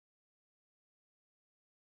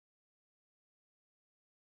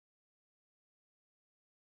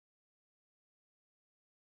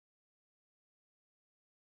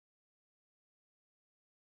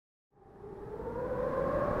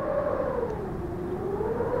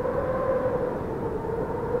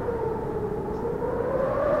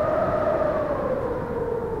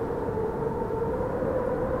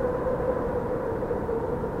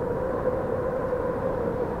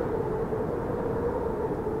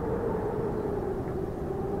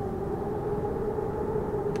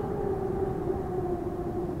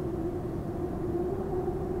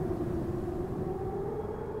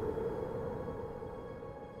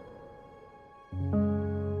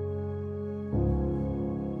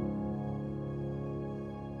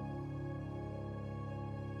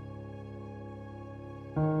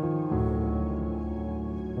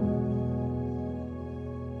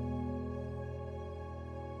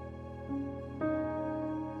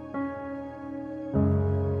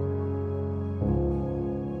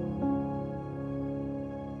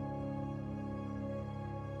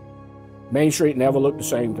Main Street never looked the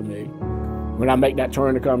same to me. When I make that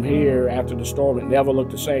turn to come here after the storm, it never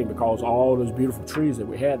looked the same because all those beautiful trees that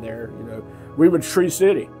we had there, you know, we were Tree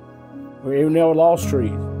City. We never lost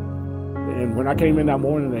trees. And when I came in that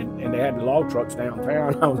morning and they had the log trucks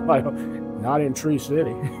downtown, I was like, not in Tree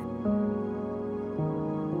City.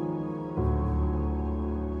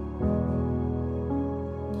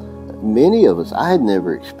 Many of us, I had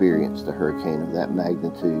never experienced a hurricane of that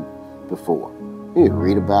magnitude before. You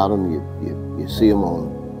read about them, you see them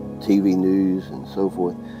on TV news and so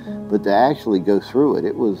forth, but to actually go through it,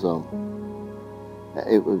 it was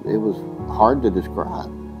hard to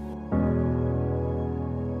describe.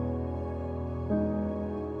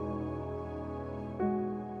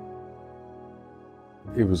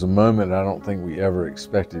 It was a moment I don't think we ever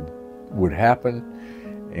expected would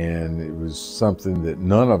happen, and it was something that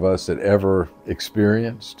none of us had ever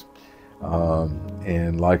experienced.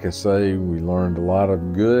 And like I say, we learned a lot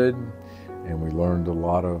of good, and we learned a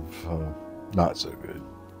lot of not so good.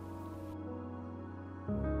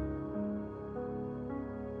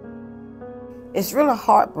 It's really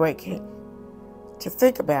heartbreaking to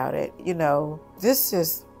think about it. You know, this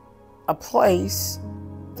is a place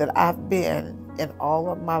that I've been in all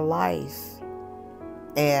of my life,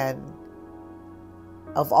 and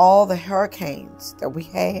of all the hurricanes that we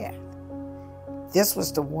had, this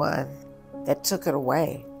was the one that took it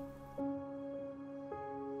away.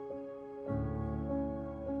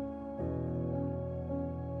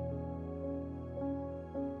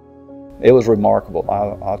 It was remarkable,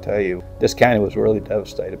 I'll tell you. This county was really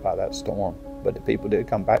devastated by that storm, but the people did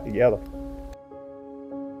come back together.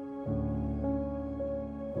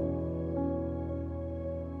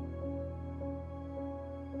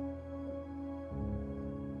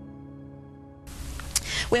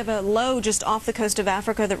 We have a low just off the coast of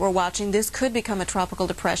Africa that we're watching. This could become a tropical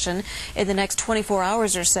depression in the next 24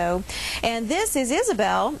 hours or so. And this is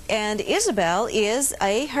Isabel, and Isabel is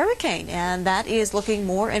a hurricane, and that is looking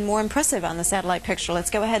more and more impressive on the satellite picture. Let's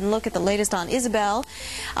go ahead and look at the latest on Isabel.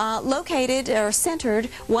 Located or centered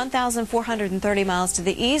 1,430 miles to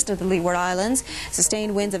the east of the Leeward Islands.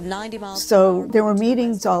 Sustained winds of 90 miles. So there were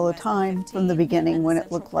meetings all the time from the beginning when it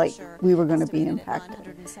looked like we were going to be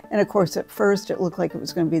impacted. And of course, at first it looked like it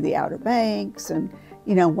was going to be the Outer Banks, and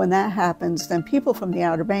you know, when that happens, then people from the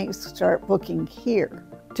Outer Banks start booking here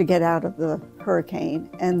to get out of the hurricane,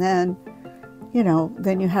 and then, you know,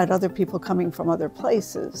 then you had other people coming from other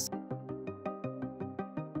places.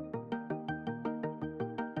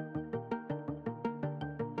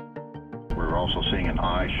 We're also seeing an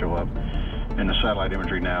eye show up in the satellite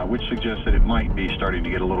imagery now, which suggests that it might be starting to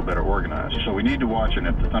get a little better organized. So we need to watch, and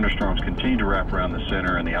if the thunderstorms continue to wrap around the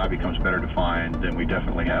center and the eye becomes better defined, then we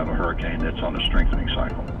definitely have a hurricane that's on a strengthening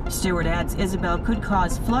cycle. Stewart adds Isabel could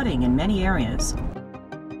cause flooding in many areas.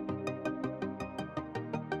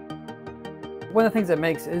 One of the things that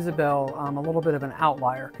makes Isabel a little bit of an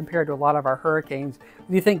outlier compared to a lot of our hurricanes,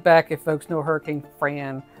 if you think back, if folks know Hurricane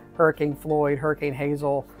Fran, Hurricane Floyd, Hurricane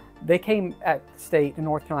Hazel, they came at the state in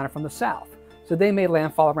North Carolina from the south. So they made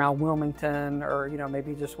landfall around Wilmington, or you know,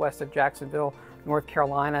 maybe just west of Jacksonville, North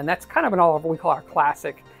Carolina, and that's kind of an all of what we call our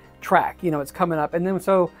classic track. You know, it's coming up, and then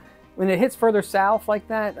so when it hits further south like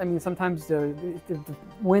that, I mean, sometimes the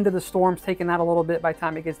wind of the storm's taken out a little bit by the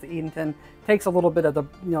time it gets to Edenton, takes a little bit of the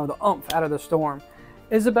the oomph out of the storm.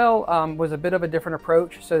 Isabel was a bit of a different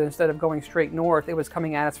approach. So instead of going straight north, it was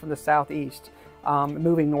coming at us from the southeast,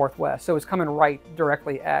 moving northwest. So it was coming right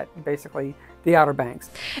directly at basically the Outer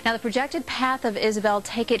Banks. Now the projected path of Isabel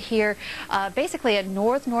take it here basically a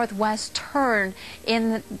north-northwest turn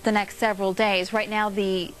in the next several days. Right now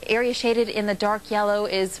the area shaded in the dark yellow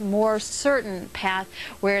is more certain path,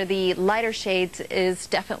 where the lighter shades is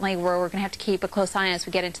definitely where we're going to have to keep a close eye as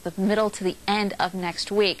we get into the middle to the end of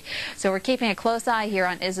next week. So we're keeping a close eye here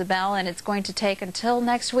on Isabel, and it's going to take until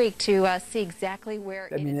next week to see exactly where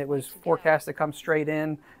it was forecast to come straight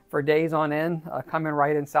in for days on end, coming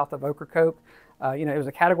right in south of Ocracoke. You know, it was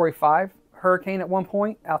a Category 5 hurricane at one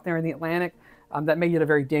point out there in the Atlantic. That made it a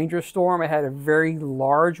very dangerous storm. It had a very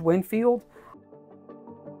large wind field.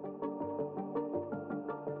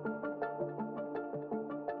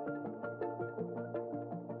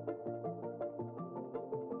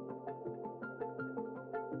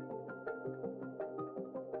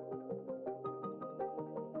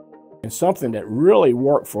 And something that really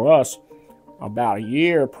worked for us, about a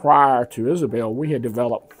year prior to Isabel, we had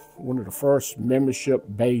developed one of the first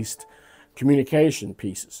membership-based communication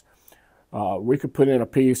pieces. We could put in a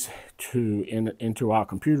piece into our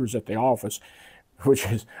computers at the office, which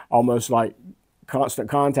is almost like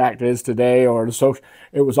Constant Contact is today, or the social.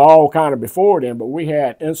 It was all kind of before then, but we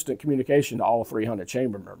had instant communication to all 300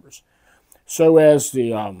 chamber members. So as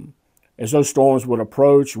those storms would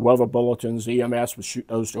approach, weather bulletins, EMS would shoot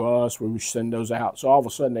those to us. We would send those out. So all of a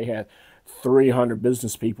sudden they had 300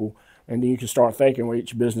 business people, and then you can start thinking, well,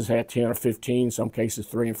 each business had 10 or 15, in some cases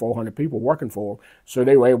 300 and 400 people working for them. So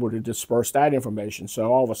they were able to disperse that information.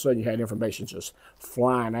 So all of a sudden you had information just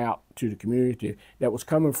flying out to the community that was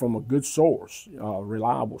coming from a good source, a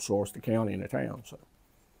reliable source, the county and the town. So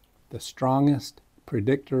the strongest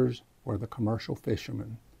predictors were the commercial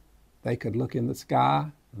fishermen. They could look in the sky,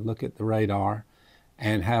 look at the radar,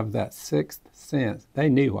 and have that sixth sense. They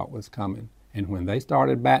knew what was coming. And when they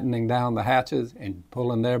started battening down the hatches and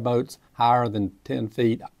pulling their boats higher than 10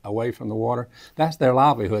 feet away from the water, that's their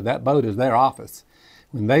livelihood. That boat is their office.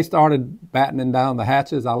 When they started battening down the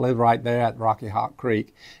hatches, I live right there at Rocky Hawk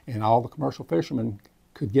Creek, and all the commercial fishermen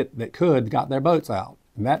got their boats out.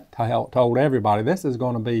 And that told everybody this is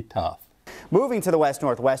going to be tough. Moving to the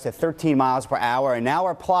west-northwest at 13 miles per hour, and now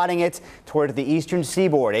we're plotting it toward the eastern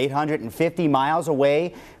seaboard, 850 miles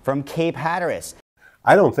away from Cape Hatteras.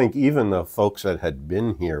 I don't think even the folks that had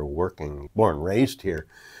been here working, born and raised here,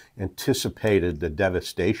 anticipated the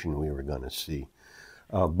devastation we were going to see.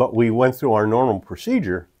 But we went through our normal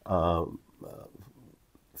procedure,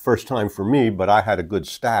 first time for me, but I had a good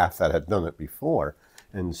staff that had done it before.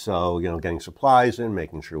 And so, you know, getting supplies in,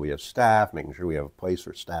 making sure we have staff, making sure we have a place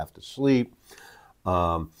for staff to sleep.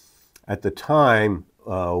 At the time,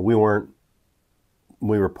 we were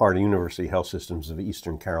part of University Health Systems of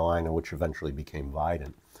Eastern Carolina, which eventually became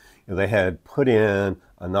Vidant. You know, they had put in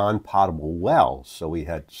a non-potable well, so we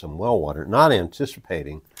had some well water, not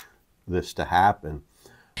anticipating this to happen.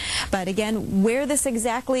 But again, where this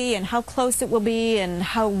exactly and how close it will be and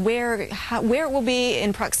where it will be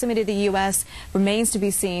in proximity to the U.S. remains to be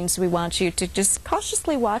seen. So we want you to just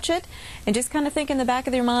cautiously watch it and just kind of think in the back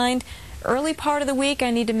of your mind, early part of the week, I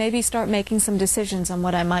need to maybe start making some decisions on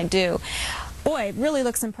what I might do. Boy, it really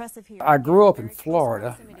looks impressive here. I grew up in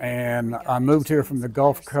Florida, and I moved here from the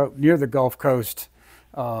Gulf Coast, near the Gulf Coast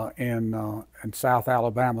in South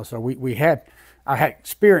Alabama. So I had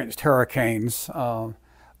experienced hurricanes,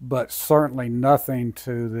 but certainly nothing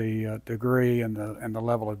to the degree and the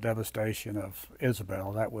level of devastation of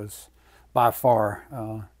Isabel. That was by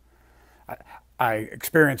far. I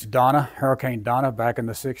experienced Hurricane Donna back in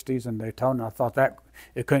the 60s in Daytona. I thought that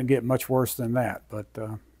it couldn't get much worse than that, but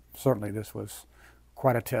certainly this was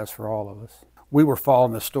quite a test for all of us. We were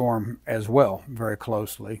following the storm as well, very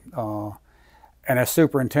closely. And as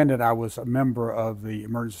superintendent, I was a member of the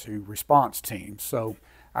emergency response team. So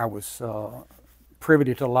I was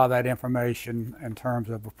privy to a lot of that information in terms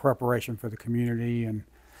of preparation for the community and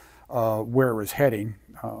where it was heading.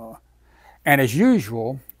 And as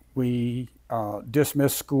usual, we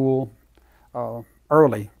dismissed school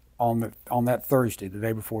early on that Thursday, the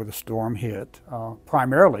day before the storm hit,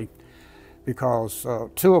 primarily because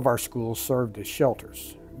two of our schools served as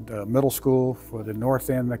shelters. The middle school for the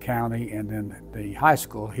north end of the county, and then the high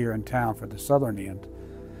school here in town for the southern end.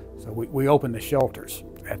 So we opened the shelters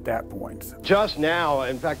at that point. Just now,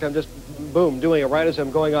 in fact, I'm just, doing it right as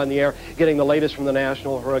I'm going on the air, getting the latest from the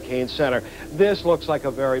National Hurricane Center. This looks like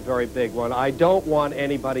a very, very big one. I don't want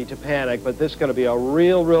anybody to panic, but this is going to be a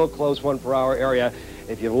real close one for our area.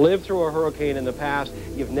 If you've lived through a hurricane in the past,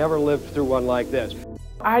 you've never lived through one like this.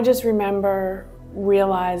 I just remember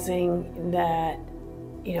realizing that,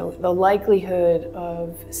 you know, the likelihood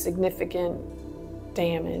of significant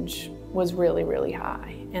damage was really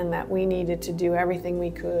high, and that we needed to do everything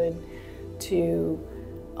we could to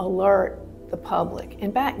alert the public.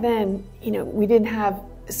 And back then, you know, we didn't have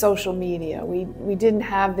social media. We didn't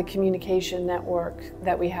have the communication network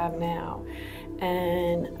that we have now.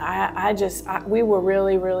 And we were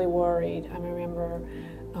really worried. I remember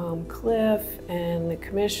Cliff and the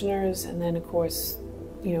commissioners, and then of course,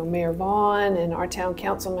 you know, Mayor Vaughn and our town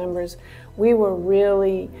council members, we were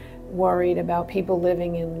really worried about people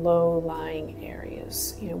living in low-lying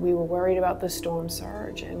areas. You know, we were worried about the storm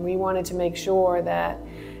surge, and we wanted to make sure that,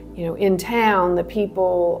 you know, in town, the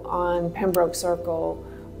people on Pembroke Circle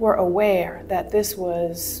were aware that this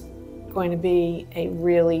was going to be a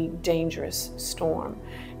really dangerous storm.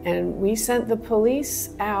 And we sent the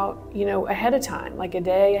police out, you know, ahead of time, like a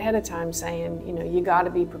day ahead of time, saying, you know, you got to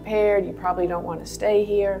be prepared. You probably don't want to stay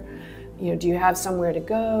here. You know, do you have somewhere to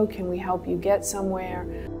go? Can we help you get somewhere?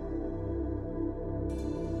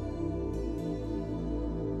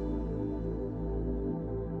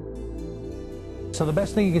 So the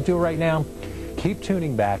best thing you can do right now, keep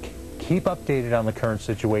tuning back, keep updated on the current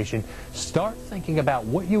situation, start thinking about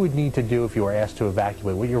what you would need to do if you were asked to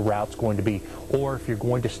evacuate, what your route's going to be, or if you're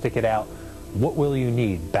going to stick it out What will you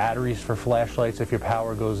need? Batteries for flashlights if your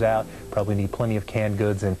power goes out. Probably need plenty of canned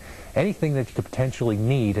goods and anything that you could potentially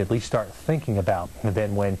need, at least start thinking about. And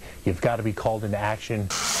then when you've got to be called into action.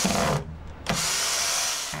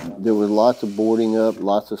 There was lots of boarding up,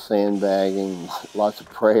 lots of sandbagging, lots of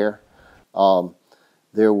prayer.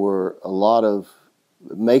 There were a lot of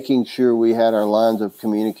making sure we had our lines of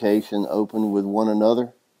communication open with one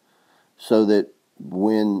another so that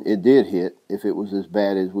when it did hit, if it was as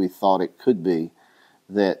bad as we thought it could be,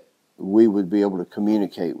 that we would be able to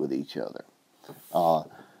communicate with each other.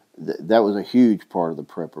 That was a huge part of the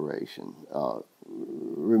preparation.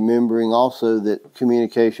 Remembering also that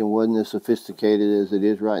communication wasn't as sophisticated as it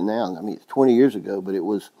is right now. I mean, it's 20 years ago, but it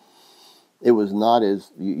was not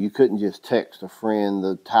as, you couldn't just text a friend.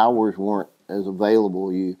 The towers weren't as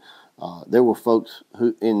available. There were folks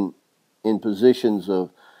who in positions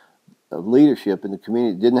of leadership in the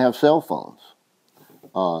community didn't have cell phones,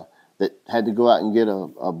 that had to go out and get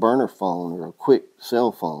a burner phone or a quick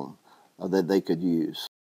cell phone that they could use.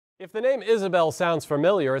 If the name Isabel sounds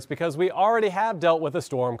familiar, it's because we already have dealt with a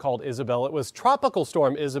storm called Isabel. It was Tropical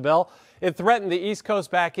Storm Isabel. It threatened the East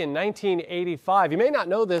Coast back in 1985. You may not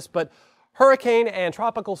know this, but hurricane and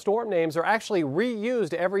tropical storm names are actually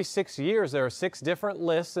reused every 6 years. There are 6 different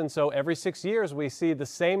lists, and so every 6 years we see the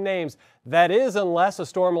same names. That is, unless a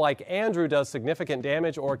storm like Andrew does significant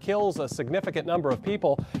damage or kills a significant number of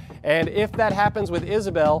people. And if that happens with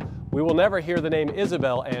Isabel, we will never hear the name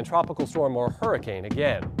Isabel and tropical storm or hurricane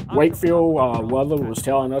again. Wakefield weather was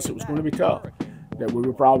telling us it was going to be tough, that we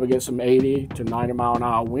would probably get some 80 to 90 mile an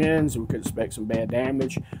hour winds. We could expect some bad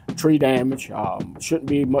damage, tree damage. Shouldn't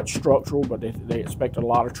be much structural, but they expected a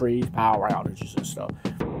lot of trees, power outages and stuff.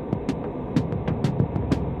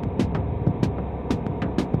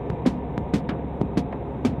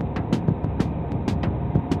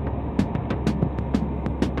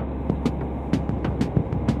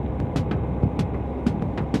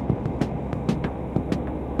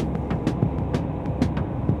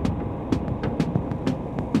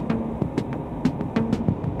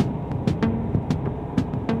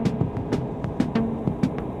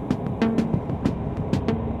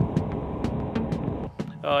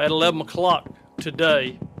 At 11 o'clock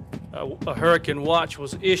today, a hurricane watch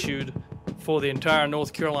was issued for the entire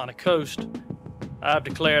North Carolina coast. I've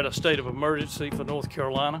declared a state of emergency for North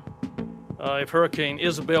Carolina. If Hurricane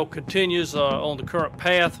Isabel continues on the current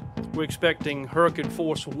path, we're expecting hurricane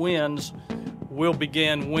force winds will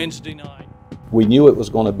begin Wednesday night. We knew it was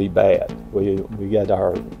going to be bad. We had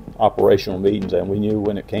our operational meetings, and we knew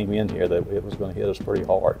when it came in here that it was going to hit us pretty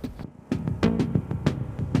hard.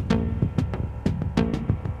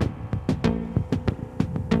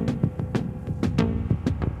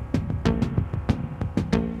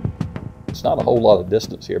 It's not a whole lot of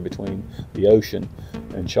distance here between the ocean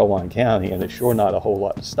and Chowan County, and it's sure not a whole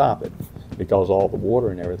lot to stop it because all the water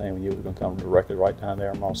and everything, we knew it was going to come directly right down there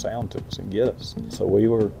and sound to us and get us. So we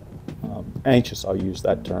were anxious, I'll use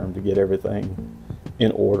that term, to get everything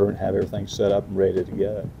in order and have everything set up and ready to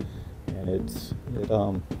go. And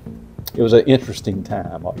it was an interesting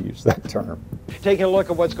time, I'll use that term. Taking a look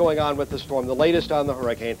at what's going on with the storm, the latest on the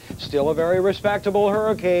hurricane. Still a very respectable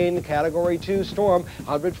hurricane, Category 2 storm,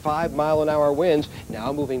 105 mile an hour winds,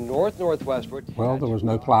 now moving north-northwestward. Well, there was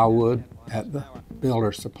no plywood at the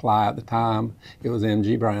builder's supply at the time. It was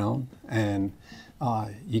M.G. Brown, and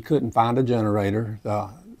you couldn't find a generator. The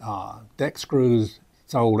deck screws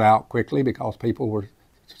sold out quickly because people were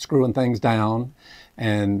screwing things down,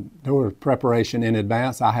 and there was preparation in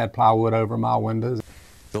advance. I had plywood over my windows.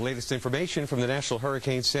 The latest information from the National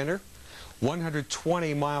Hurricane Center,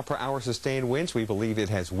 120 mile per hour sustained winds. We believe it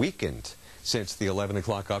has weakened since the 11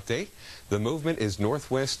 o'clock update. The movement is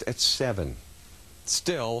northwest at 7.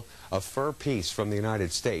 Still a fur piece from the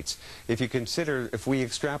United States. If you consider, if we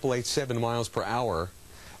extrapolate 7 miles per hour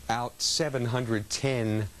out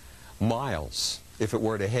 710 miles, if it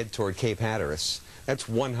were to head toward Cape Hatteras, that's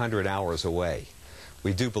 100 hours away.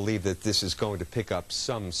 We do believe that this is going to pick up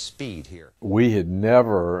some speed here. We've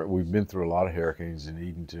been through a lot of hurricanes in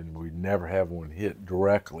Edenton. We'd never have one hit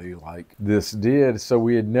directly like this did, so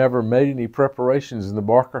we had never made any preparations in the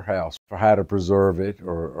Barker house for how to preserve it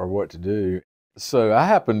or what to do. So I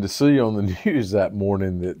happened to see on the news that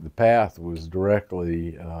morning that the path was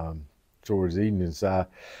directly towards Edenton. So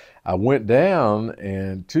I went down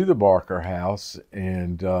and to the Barker house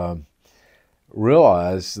and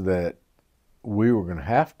realized that we were going to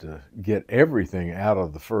have to get everything out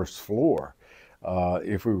of the first floor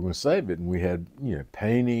if we were going to save it. And we had,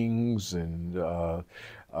 paintings and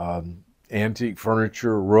antique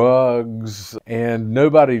furniture, rugs, and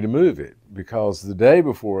nobody to move it because the day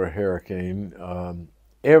before a hurricane,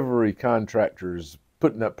 every contractor's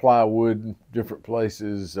putting up plywood in different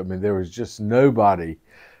places. I mean, there was just nobody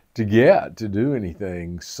to get to do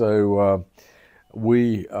anything. So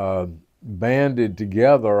we banded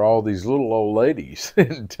together all these little old ladies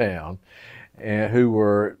in town, and who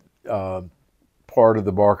were part of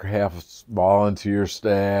the Barker House volunteer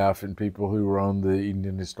staff and people who were on the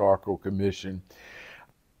Edenton Historical Commission.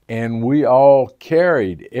 And we all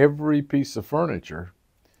carried every piece of furniture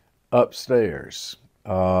upstairs,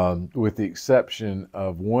 with the exception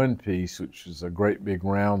of one piece, which is a great big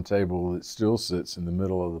round table that still sits in the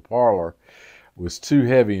middle of the parlor. Was too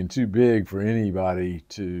heavy and too big for anybody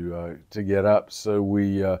to get up. So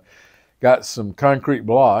we got some concrete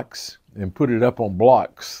blocks and put it up on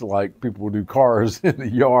blocks like people do cars in the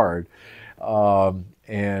yard.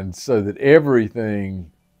 And so that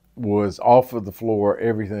everything was off of the floor,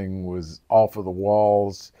 everything was off of the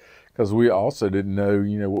walls, because we also didn't know,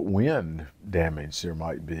 what wind damage there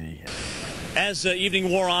might be. As the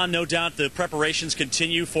evening wore on, no doubt the preparations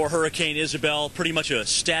continue for Hurricane Isabel. Pretty much a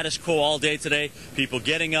status quo all day today. People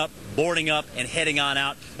getting up, boarding up, and heading on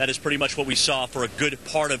out. That is pretty much what we saw for a good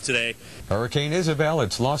part of today. Hurricane Isabel,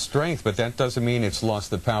 it's lost strength, but that doesn't mean it's lost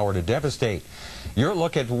the power to devastate. You're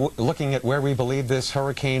looking at where we believe this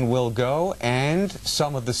hurricane will go and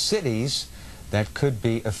some of the cities that could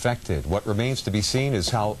be affected. What remains to be seen is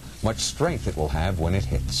how much strength it will have when it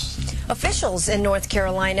hits. Officials in North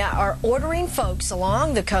Carolina are ordering folks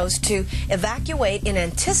along the coast to evacuate in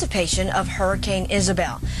anticipation of Hurricane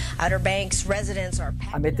Isabel. Outer Banks residents are...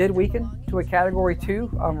 It did weaken to a Category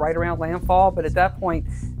 2 right around landfall, but at that point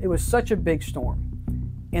it was such a big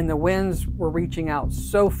storm and the winds were reaching out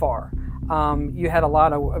so far. You had a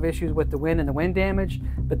lot of issues with the wind and the wind damage,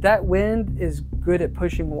 but that wind is good at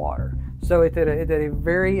pushing water. So it did a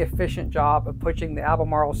very efficient job of pushing the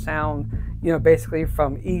Albemarle Sound, basically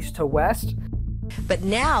from east to west. But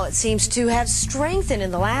now it seems to have strengthened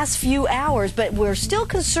in the last few hours, but we're still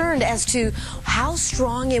concerned as to how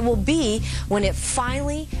strong it will be when it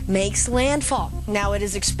finally makes landfall. Now, it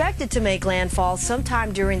is expected to make landfall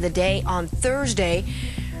sometime during the day on Thursday,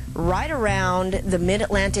 right around the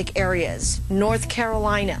mid-Atlantic areas, North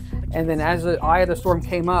Carolina. And then as the eye of the storm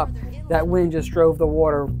came up, that wind just drove the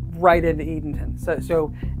water right into Edenton.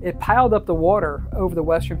 So it piled up the water over the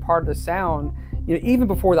western part of the Sound, even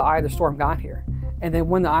before the eye of the storm got here. And then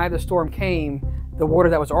when the eye of the storm came, the water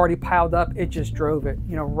that was already piled up, it just drove it,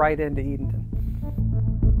 right into Edenton.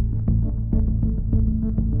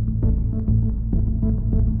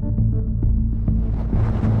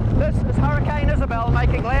 This is Hurricane Isabel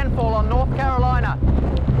making landfall on North Carolina.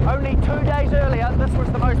 Only 2 days earlier, this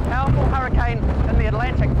was the most powerful hurricane in the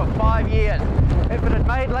Atlantic for 5 years. If it had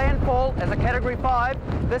made landfall as a Category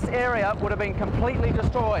 5, this area would have been completely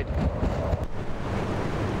destroyed.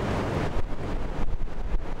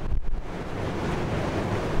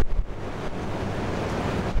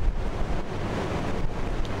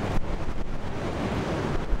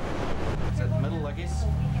 It's at the middle, I guess. All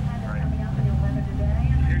right.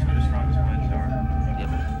 Here's where the strongest winds are.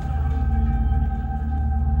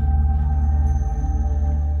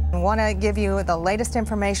 I want to give you the latest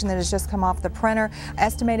information that has just come off the printer.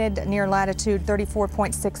 Estimated near latitude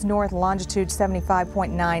 34.6 north, longitude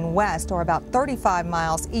 75.9 west, or about 35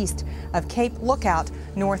 miles east of Cape Lookout,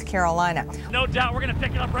 North Carolina. No doubt we're going to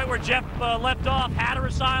pick it up right where Jeff left off,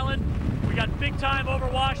 Hatteras Island. We got big time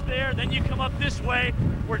overwash there. Then you come up this way.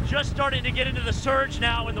 We're just starting to get into the surge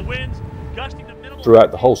now, and the winds gusting to middle.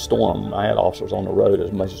 Throughout the whole storm, I had officers on the road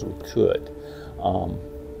as much as we could.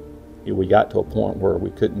 We got to a point where we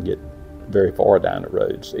couldn't get very far down the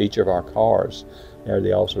roads. Each of our cars, there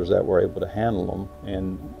the officers that were able to handle them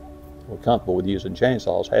and were comfortable with using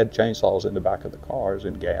chainsaws, had chainsaws in the back of the cars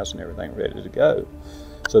and gas and everything ready to go.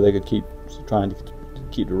 So they could keep trying to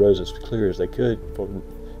keep the roads as clear as they could for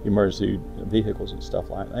emergency vehicles and stuff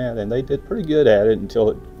like that. And they did pretty good at it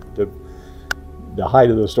until the height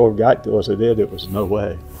of the storm got to us, and then it was no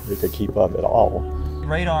way we could keep up at all.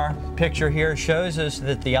 Radar picture here shows us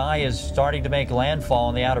that the eye is starting to make landfall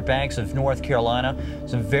in the Outer Banks of North Carolina.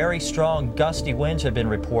 Some very strong gusty winds have been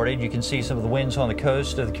reported. You can see some of the winds on the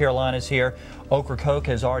coast of the Carolinas here. Ocracoke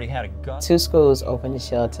has already had a gust. 2 schools opened the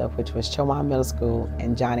shelter, which was Chowan Middle School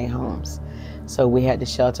and Johnny Holmes. So we had the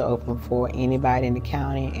shelter open for anybody in the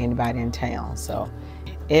county, anybody in town. So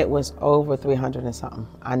it was over 300 and something.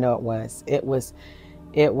 I know it was.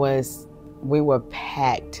 We were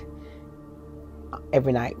packed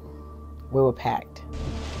every night. We were packed.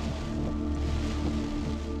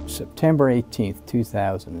 September 18th,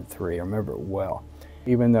 2003, I remember it well.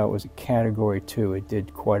 Even though it was a Category 2, it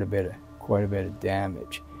did quite a bit of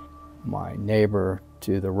damage. My neighbor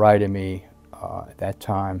to the right of me at that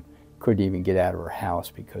time couldn't even get out of her house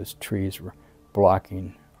because trees were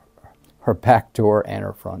blocking her back door and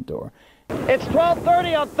her front door. It's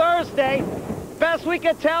 12:30 on Thursday. Best we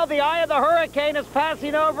can tell, the eye of the hurricane is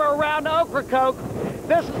passing over around Ocracoke.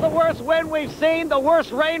 This is the worst wind we've seen, the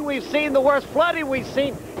worst rain we've seen, the worst flooding we've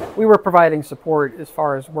seen. We were providing support as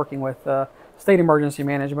far as working with state emergency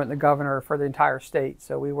management and the governor for the entire state.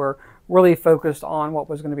 So we were really focused on what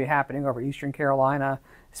was going to be happening over Eastern Carolina,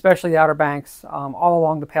 especially the Outer Banks, all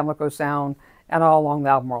along the Pamlico Sound and all along the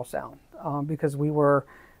Albemarle Sound, because we were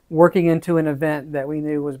working into an event that we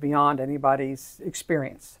knew was beyond anybody's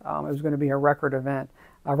experience. It was going to be a record event,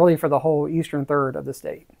 really for the whole eastern third of the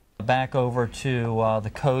state. Back over to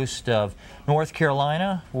the coast of North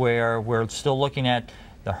Carolina, where we're still looking at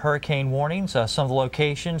the hurricane warnings. Some of the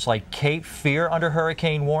locations like Cape Verde under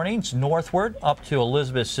hurricane warnings, northward up to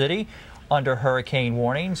Elizabeth City under hurricane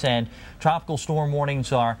warnings, and tropical storm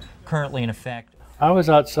warnings are currently in effect. I was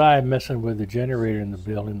outside messing with the generator in the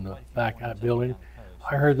building, the back building.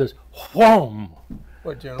 I heard this whoom.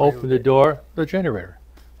 Open the door, the generator.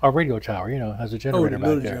 Our radio tower, you know, has a generator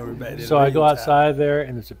back there. So I go outside there,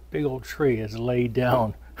 and there's a big old tree that's laid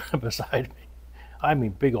down beside me. I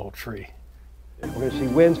mean, big old tree. We're going to see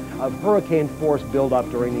winds of hurricane force build up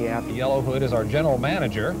during the afternoon. Yellow Hood is our general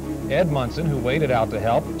manager, Ed Munson, who waded out to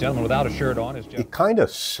help. The gentleman without a shirt on is Jeff. It kind of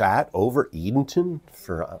sat over Edenton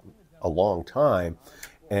for a long time.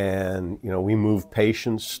 And, you know, we moved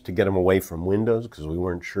patients to get them away from windows because we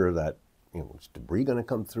weren't sure that, you know, was debris going to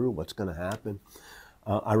come through? What's going to happen?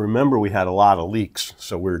 I remember we had a lot of leaks,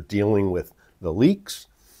 so we're dealing with the leaks,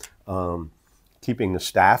 keeping the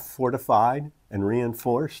staff fortified and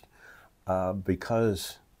reinforced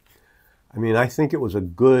because, I mean, I think it was a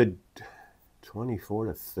good 24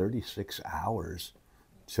 to 36 hours.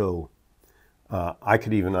 So I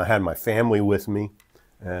had my family with me.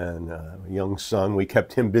 And a young son, we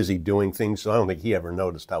kept him busy doing things, so I don't think he ever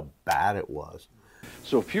noticed how bad it was.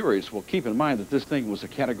 So furious, well, keep in mind that this thing was a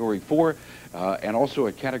Category 4 and also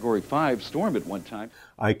a Category 5 storm at one time.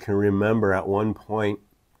 I can remember at one point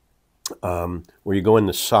where you go in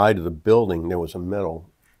the side of the building, there was a metal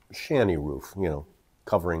shanty roof, you know,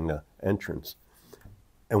 covering the entrance,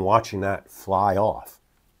 and watching that fly off,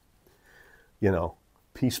 you know,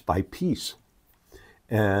 piece by piece.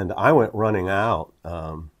 And I went running out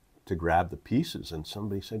to grab the pieces, and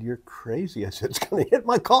somebody said, "You're crazy." I said, "It's going to hit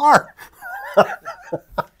my car."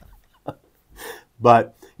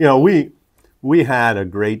 But, you know, we had a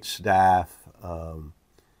great staff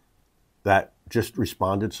that just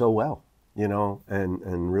responded so well, you know,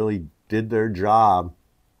 and really did their job,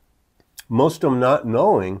 most of them not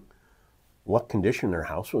knowing what condition their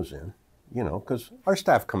house was in, you know, because our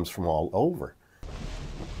staff comes from all over.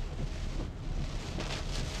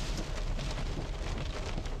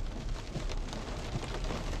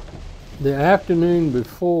 The afternoon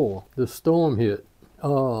before the storm hit,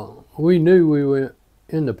 we knew we were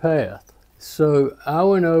in the path. So I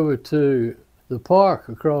went over to the park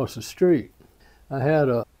across the street. I had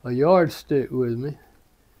a yardstick with me,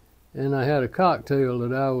 and I had a cocktail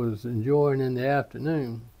that I was enjoying in the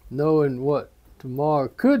afternoon, knowing what tomorrow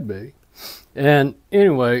could be. And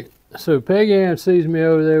anyway, so Peggy Ann sees me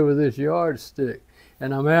over there with this yardstick,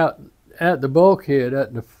 and I'm out at the bulkhead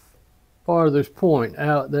at the farthest point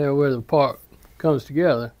out there where the park comes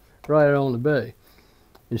together, right on the bay.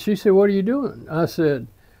 And she said, "What are you doing?" I said,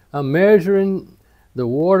 "I'm measuring the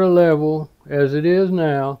water level as it is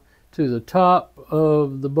now to the top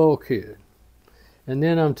of the bulkhead. And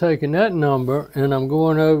then I'm taking that number and I'm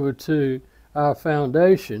going over to our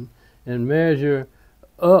foundation and measure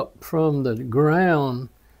up from the ground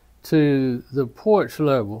to the porch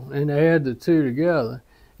level and add the two together.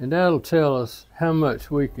 And that'll tell us how much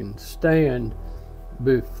we can stand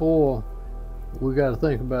before we got to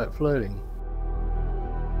think about flooding."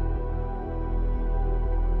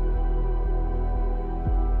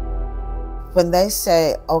 When they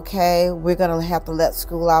say, okay, we're going to have to let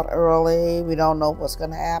school out early, we don't know what's going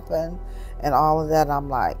to happen, and all of that, I'm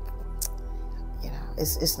like, you know,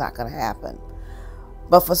 it's not going to happen.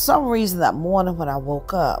 But for some reason that morning when I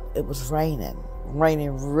woke up, it was raining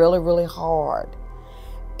really, really hard.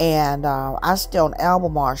 And I stay on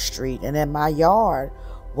Albemarle Street, and in my yard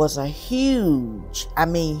was a huge, I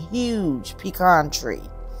mean huge pecan tree.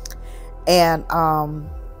 And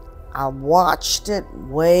I watched it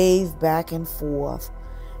wave back and forth,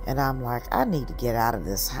 and I'm like, I need to get out of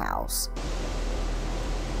this house.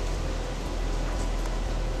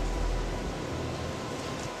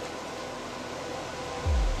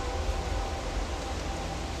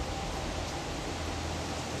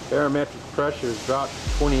 Barometric pressure has dropped to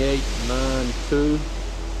 28.92.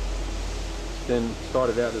 then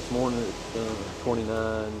started out this morning at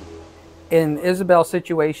 29. In Isabel's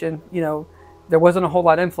situation, you know, there wasn't a whole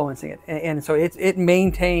lot influencing it, and so it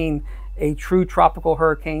maintained a true tropical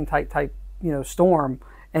hurricane type you know storm,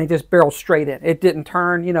 and it just barreled straight in. It didn't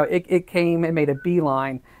turn, you know, it came and made a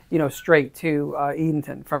beeline, you know, straight to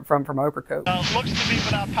Edenton from Ocracoke. Looks to be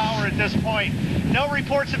without power at this point. No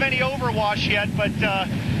reports of any overwash yet, but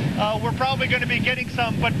we're probably going to be getting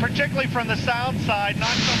some, but particularly from the south side, not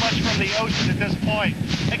so much from the ocean at this point.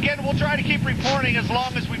 Again, we'll try to keep reporting as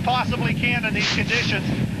long as we possibly can in these conditions.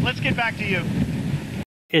 Let's get back to you.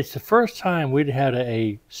 It's the first time we'd had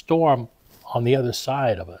a storm on the other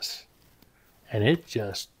side of us, and it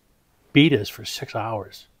just beat us for 6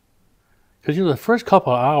 hours. Because, you know, the first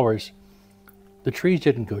couple of hours, the trees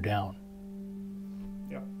didn't go down.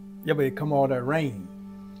 Yeah, but it come all that rain.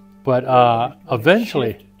 But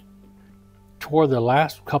eventually, toward the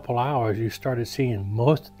last couple hours, you started seeing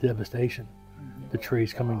most devastation, the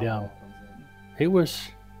trees coming down. It was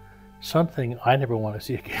something I never want to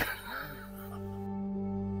see again.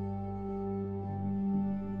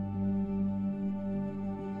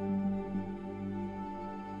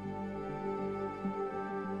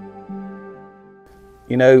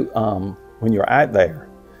 You know, when you're out there,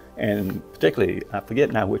 and particularly, I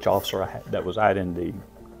forget now which officer that was out in the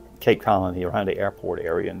Cape Colony around the airport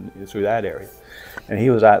area and through that area. And he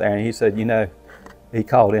was out there and he said, you know, he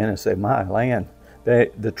called in and said, my land,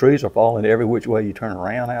 the trees are falling every which way you turn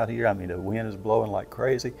around out here. I mean, the wind is blowing like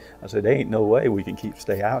crazy. I said, there ain't no way we can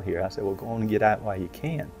stay out here. I said, well, go on and get out while you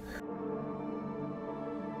can.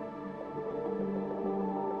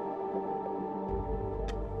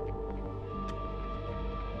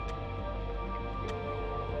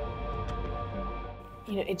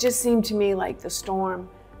 You know, it just seemed to me like the storm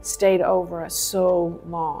stayed over us so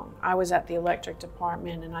long. I was at the electric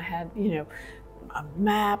department and I had, you know, a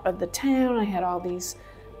map of the town. I had all these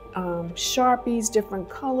Sharpies, different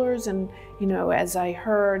colors, and, you know, as I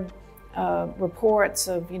heard reports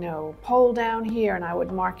of, you know, pole down here, and I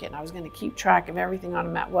would mark it, and I was going to keep track of everything on a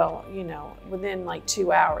map. Well, you know, within like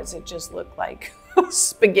 2 hours, it just looked like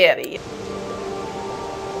spaghetti.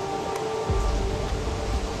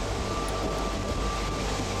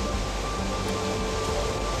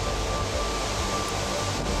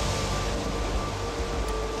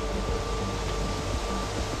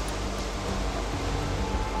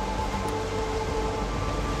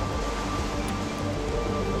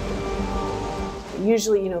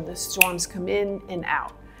 Usually, you know, the storms come in and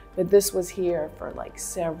out, but this was here for like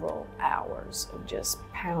several hours of just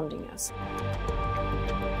pounding us.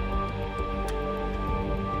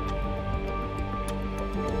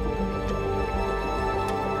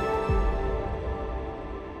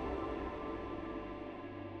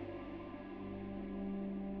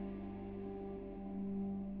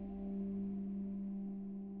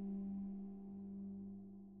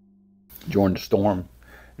 During the storm,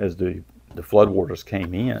 as the floodwaters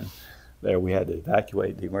came in, there we had to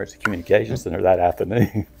evacuate the emergency communications center that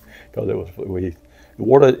afternoon because the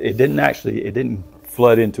water, it didn't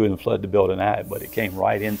flood into and flood the building out, but it came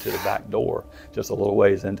right into the back door, just a little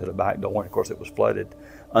ways into the back door. And of course, it was flooded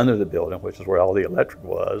under the building, which is where all the electric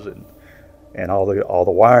was and all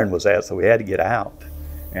the wiring was at. So we had to get out,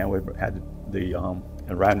 and we had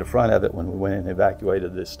and right in the front of it when we went in and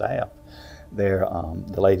evacuated the staff. There,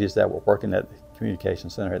 the ladies that were working at the communication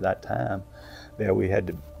center at that time, there we had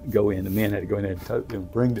to go in, the men had to go in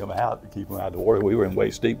and bring them out to keep them out of the water. We were in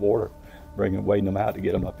waist deep water, wading them out to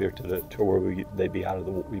get them up here to where we'd be out of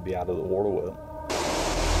the water with them.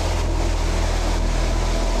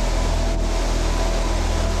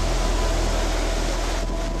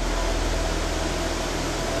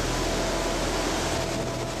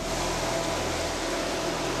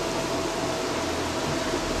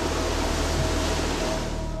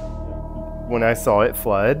 When I saw it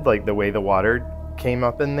flood, like the way the water came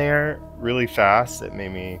up in there really fast, it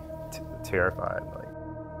made me terrified.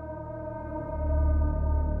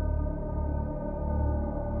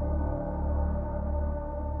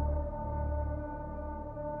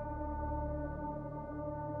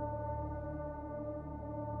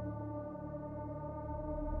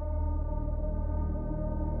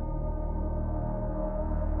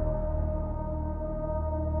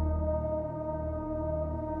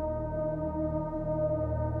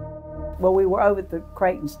 Well, we were over at the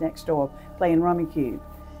Creighton's next door playing Rummy Cube,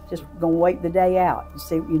 just gonna wait the day out and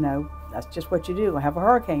see, you know, that's just what you do, have a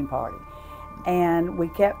hurricane party. And we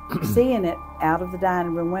kept seeing it out of the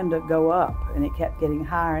dining room window go up, and it kept getting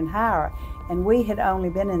higher and higher. And we had only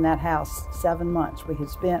been in that house 7 months. We had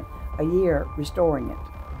spent a year restoring it.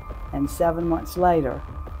 And 7 months later,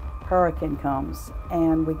 hurricane comes.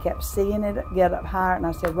 And we kept seeing it get up higher, and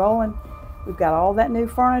I said, Roland, we've got all that new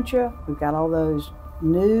furniture, we've got all those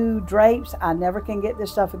new drapes, I never can get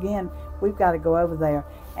this stuff again, we've got to go over there.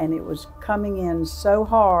 And it was coming in so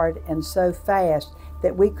hard and so fast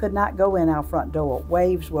that we could not go in our front door.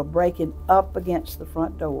 Waves were breaking up against the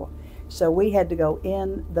front door. So we had to go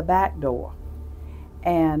in the back door.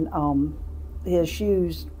 And his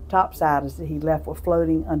shoes, topsiders that he left, were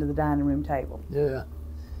floating under the dining room table. Yeah.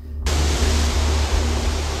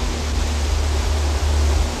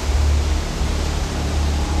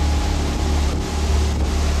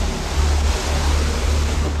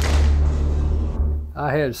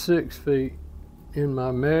 I had 6 feet in my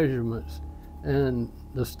measurements, and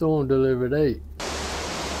the storm delivered 8.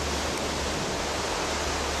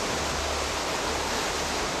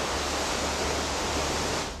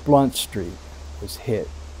 Blunt Street was hit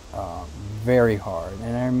very hard,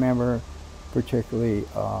 and I remember particularly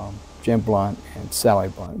Jim Blunt and Sally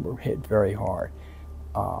Blunt were hit very hard.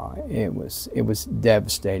 It was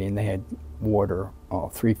devastating. They had water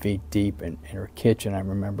 3 feet deep in her kitchen. I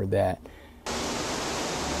remember that.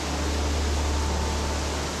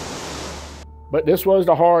 But this was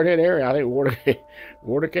the hard-hit area. I think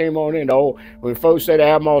water came on in. When folks say the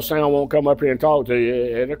Albemarle Sound won't come up here and talk to you,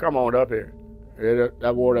 it'll come on up here.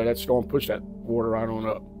 That storm pushed that water right on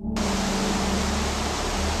up.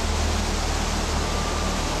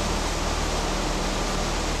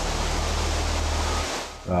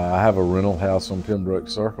 I have a rental house on Pembroke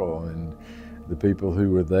Circle, and the people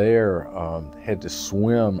who were there had to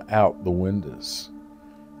swim out the windows.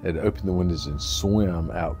 Had to open the windows and swim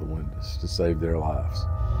out the windows to save their lives.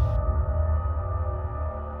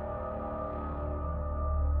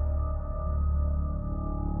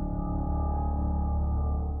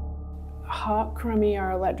 Hawk Crummy,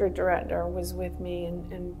 our electric director, was with me,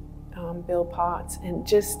 and Bill Potts, and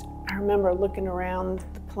just I remember looking around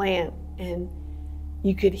the plant, and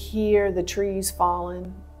you could hear the trees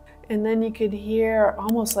falling, and then you could hear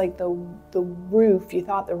almost like the roof. You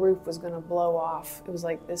thought the roof was going to blow off. It was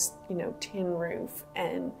like this, tin roof,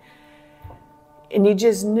 and you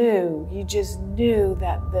just knew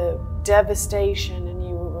that the devastation,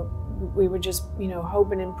 and we were just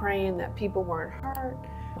hoping and praying that people weren't hurt.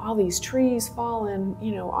 All these trees falling,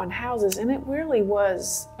 on houses, and it really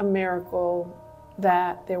was a miracle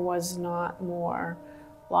that there was not more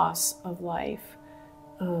loss of life.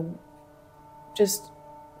 Just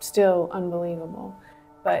still unbelievable.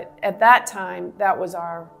 But at that time, that was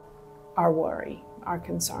our worry, our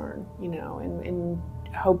concern, and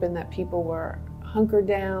hoping that people were hunkered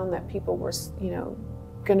down, that people were,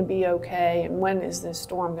 going to be okay, and when is this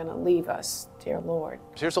storm going to leave us, dear Lord?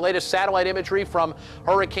 Here's the latest satellite imagery from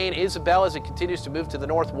Hurricane Isabel as it continues to move to the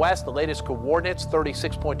northwest. The latest coordinates,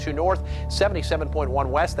 36.2 north, 77.1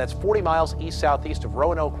 west. That's 40 miles east-southeast of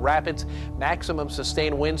Roanoke Rapids. Maximum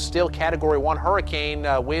sustained winds, still Category 1 hurricane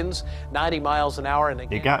winds, 90 miles an hour. And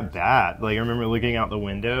again, it got bad. Like, I remember looking out the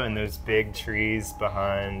window and those big trees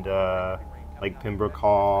behind, like Pembroke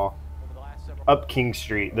Hall, up King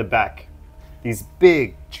Street, the back. These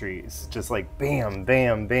big trees, just like bam,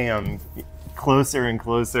 bam, bam, closer and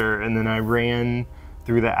closer. And then I ran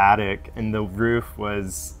through the attic and the roof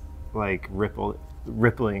was like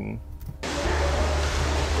rippling.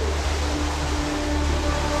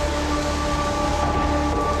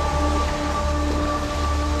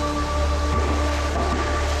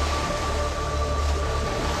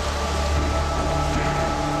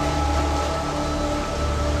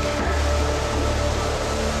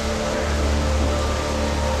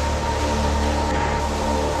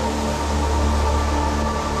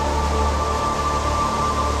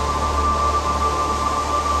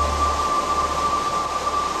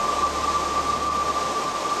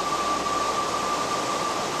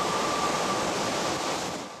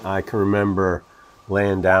 I can remember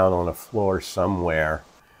laying down on a floor somewhere,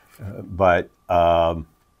 but I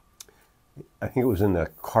think it was in the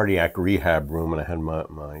cardiac rehab room, and I had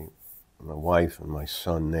my wife and my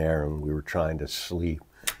son there, and we were trying to sleep.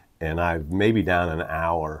 And I maybe down an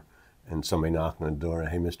hour, and somebody knocked on the door, and,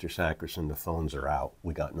 hey, Mr. Sackerson, the phones are out.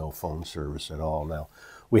 We got no phone service at all now.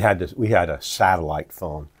 We had a satellite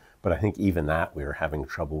phone, but I think even that we were having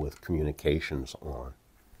trouble with communications on.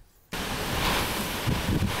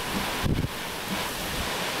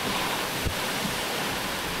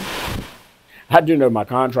 I do know my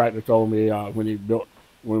contractor told me when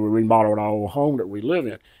we remodeled our old home that we live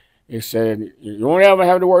in, he said, you won't ever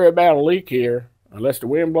have to worry about a leak here unless the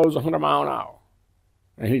wind blows 100 miles an hour.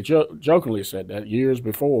 And he jokingly said that years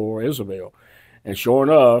before Isabel. And sure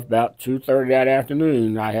enough, about 2:30 that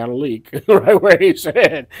afternoon, I had a leak right where he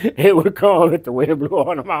said it would come if the wind blew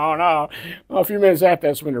on them on off. Well, a few minutes after,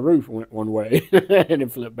 that's when the roof went one way and then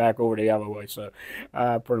flipped back over the other way. So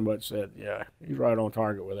I pretty much said, yeah, he's right on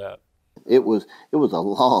target with that. It was a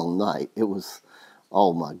long night. It was,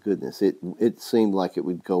 oh my goodness, it seemed like it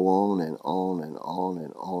would go on and on and on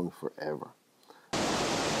and on forever.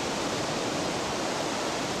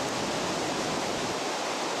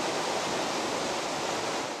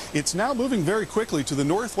 It's now moving very quickly to the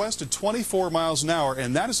northwest at 24 miles an hour,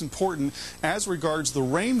 and that is important as regards the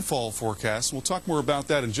rainfall forecast. We'll talk more about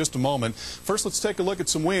that in just a moment. First, let's take a look at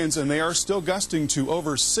some winds, and they are still gusting to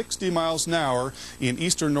over 60 miles an hour in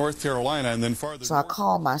eastern North Carolina and then farther. So I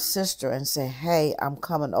called my sister and said, hey, I'm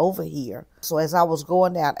coming over here. So as I was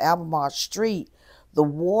going down Albemarle Street, the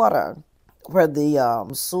water where the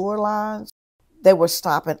sewer lines, they were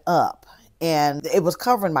stopping up, and it was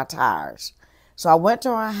covering my tires. So I went to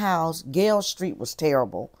her house. Gale Street was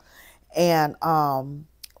terrible. And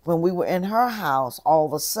when we were in her house, all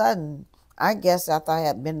of a sudden, I guess after I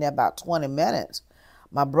had been there about 20 minutes,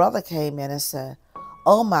 my brother came in and said,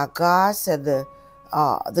 oh my God, said the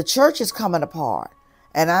church is coming apart.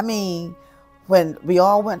 And I mean, when we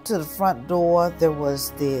all went to the front door, there was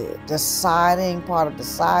the siding, part of the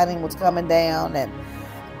siding was coming down and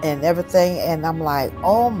everything, and I'm like,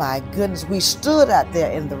 oh my goodness. We stood out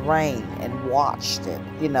there in the rain and watched it,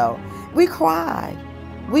 you know. We cried.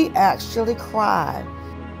 We actually cried.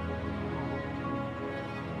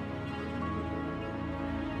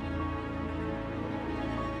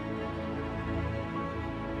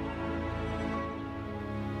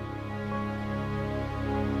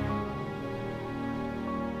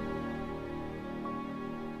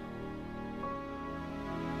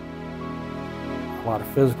 A lot of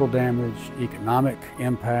physical damage, economic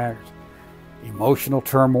impact, emotional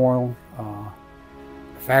turmoil.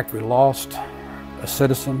 The fact we lost a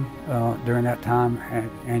citizen during that time,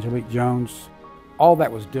 Angelique Jones, all that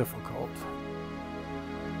was difficult.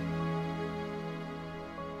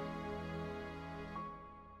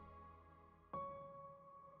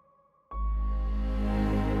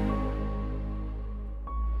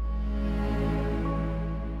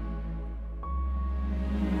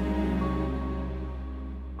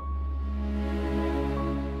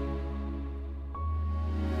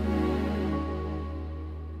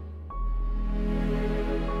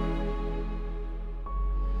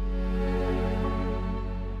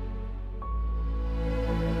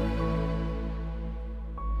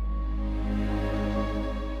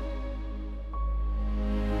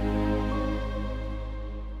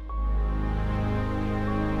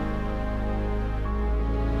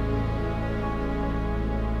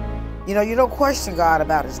 You know, you don't question God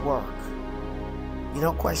about his work. You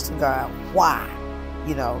don't question God why.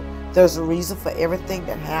 You know, there's a reason for everything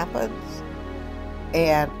that happens.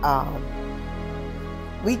 And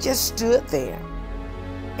we just stood there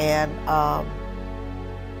and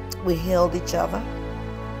we held each other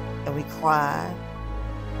and we cried.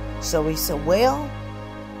 So we said, well,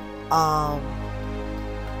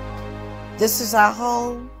 this is our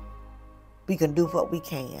home. We can do what we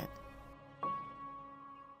can.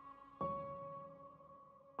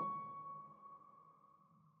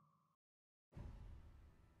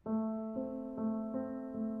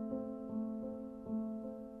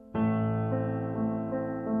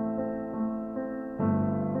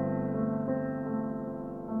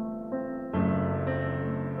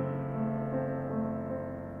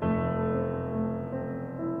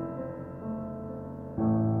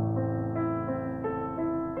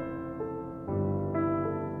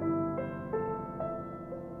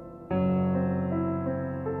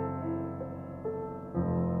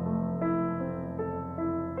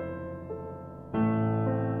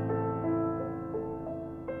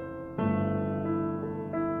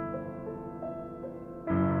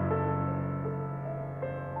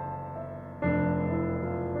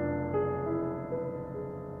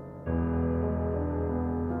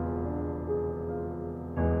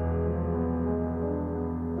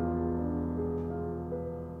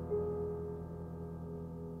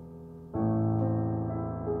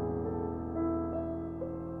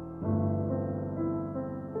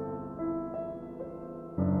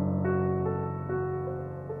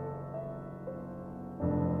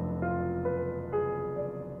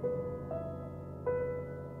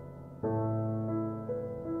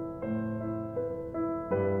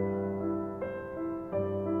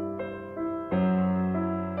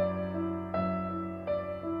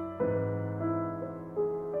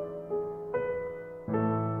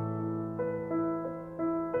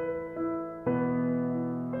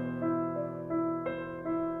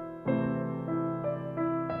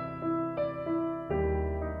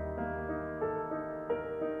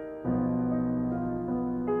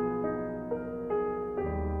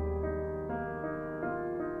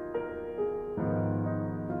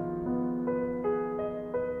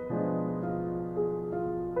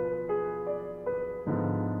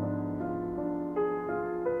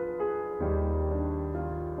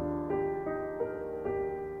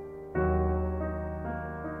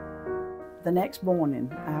 The next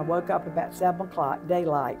morning, I woke up about 7 o'clock,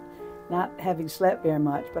 daylight, not having slept very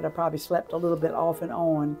much, but I probably slept a little bit off and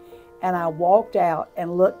on. And I walked out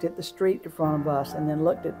and looked at the street in front of us and then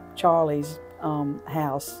looked at Charlie's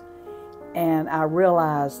house. And I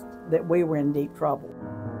realized that we were in deep trouble.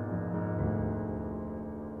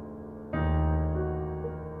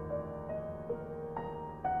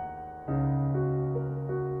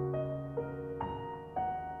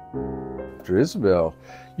 After Isabel,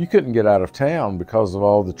 you couldn't get out of town because of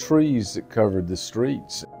all the trees that covered the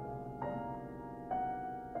streets.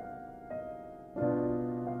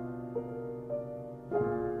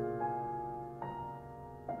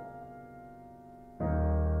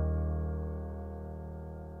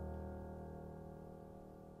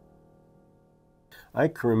 I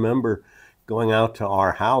can remember going out to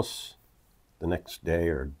our house the next day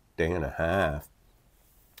or day and a half,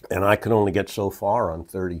 and I could only get so far on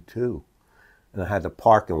 32. And I had to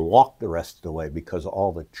park and walk the rest of the way because of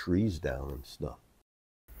all the trees down and stuff.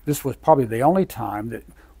 This was probably the only time that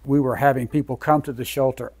we were having people come to the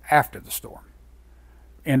shelter after the storm.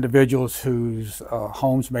 Individuals whose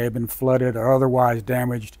homes may have been flooded or otherwise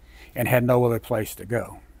damaged and had no other place to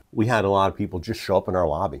go. We had a lot of people just show up in our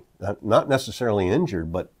lobby, not necessarily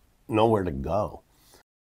injured, but nowhere to go.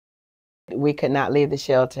 We could not leave the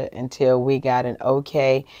shelter until we got an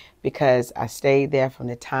okay, because I stayed there from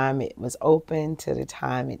the time it was open to the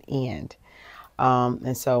time it ended.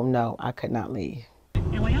 And so, no, I could not leave.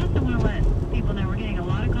 And we also want to let people know we're getting a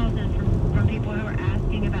lot of calls in from people who are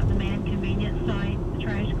asking about the man convenience site, the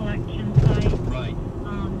trash collection site. Right.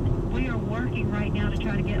 We are working right now to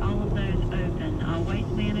try to get all of those open. Waste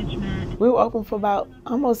management. We were open for about,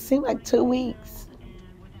 almost seemed like 2 weeks.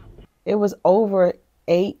 It was over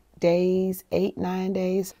 8 days, 8, 9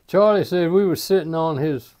 days. Charlie said we were sitting on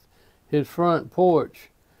his front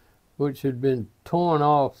porch, which had been torn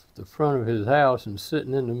off the front of his house and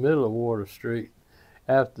sitting in the middle of Water Street.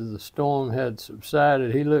 After the storm had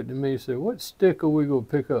subsided, he looked at me and said, "What stick are we going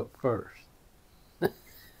to pick up first?"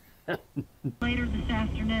 Later this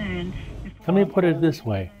afternoon. Let me put it this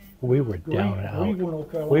way. We were down and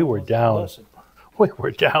out. We were down. We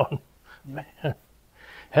were down. Man.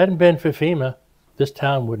 Hadn't been for FEMA, this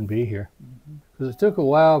town wouldn't be here. Because it took a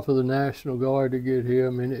while for the National Guard to get here. I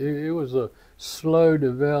mean, it was a slow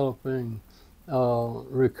developing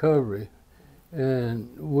recovery.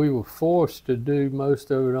 And we were forced to do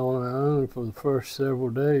most of it on our own for the first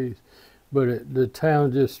several days. But the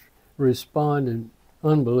town just responded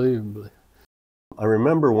unbelievably. I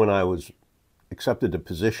remember when I was accepted the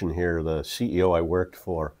position here, the CEO I worked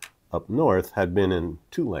for up north had been in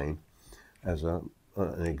Tulane as an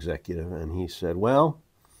executive, and he said, "Well,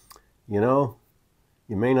 you know,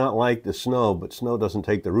 you may not like the snow, but snow doesn't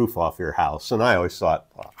take the roof off your house." And I always thought,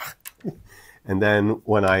 oh. And then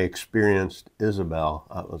when I experienced Isabel,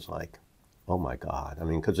 I was like, oh my God. I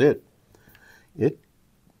mean, because it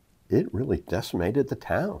really decimated the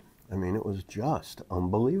town. I mean, it was just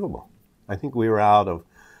unbelievable. I think we were out of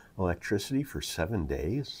electricity for 7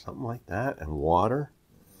 days, something like that, and water.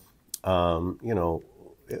 You know,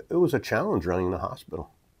 it was a challenge running the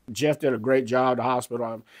hospital. Jeff did a great job at the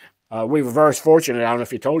hospital. We were very fortunate, I don't know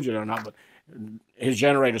if he told you that or not, but his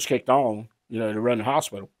generators kicked on, you know, to run the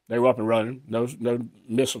hospital. They were up and running, no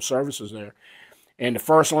miss of services there. And the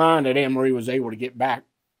first line that Anne Marie was able to get back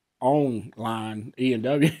online,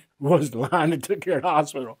 E&W, was the line that took care of the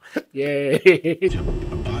hospital. Yeah.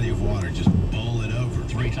 A body of water just bowled over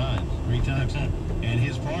three times. And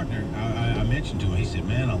his partner, I mentioned to him, he said,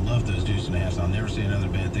 "Man, I love those dudes in the house. I'll never say another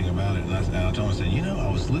bad thing about it." And I told him, I said, "You know,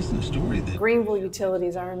 I was listening to a story that..." Greenville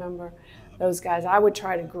Utilities, I remember those guys. I would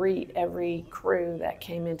try to greet every crew that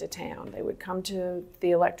came into town. They would come to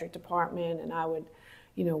the electric department and I would,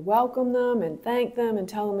 you know, welcome them and thank them and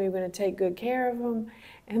tell them we were going to take good care of them.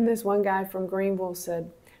 And this one guy from Greenville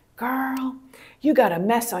said, "Girl, you got a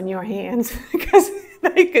mess on your hands," because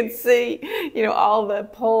they could see, you know, all the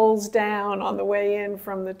poles down on the way in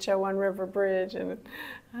from the Chowan River Bridge. And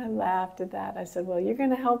I laughed at that. I said, "Well, you're going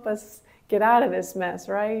to help us get out of this mess,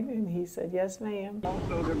 right?" And he said, "Yes, ma'am."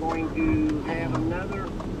 Also, they're going to have another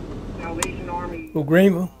Salvation Army. Well,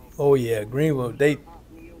 Greenville? Oh, yeah, Greenville, they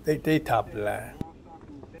top of the line.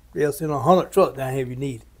 They'll send 100 trucks down here if you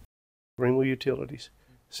need it. Greenville Utilities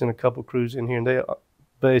sent a couple crews in here, and they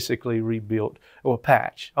basically rebuilt, or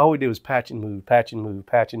patch. All we did was patch and move.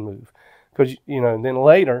 Because, you know, and then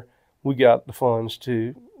later we got the funds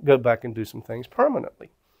to go back and do some things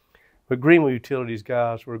permanently. But Greenville Utilities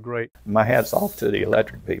guys were great. My hat's off to the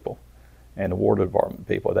electric people and the water department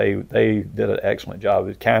people. They did an excellent job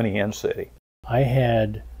with county and city. I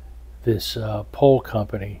had this pole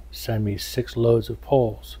company send me 6 loads of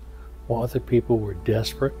poles while other people were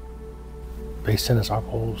desperate, they sent us our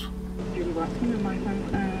poles. Judy Watson and my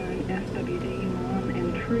son's SWD, Mom,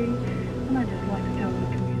 and Tree, and I'd just like to tell the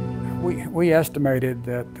community. We estimated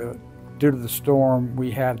that due to the storm,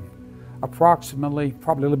 we had approximately,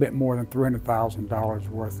 probably a little bit more than $300,000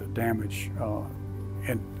 worth of damage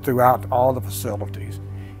throughout all the facilities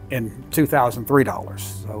in 2003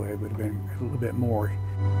 dollars, so it would have been a little bit more.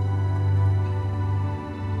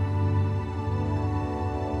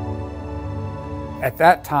 At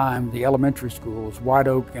that time, the elementary schools, White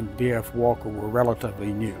Oak and D.F. Walker, were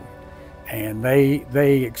relatively new, and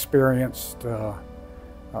they experienced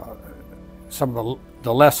some of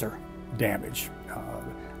the lesser damage.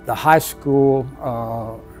 The high school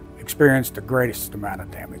experienced the greatest amount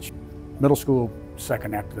of damage. Middle school,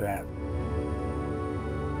 second after that.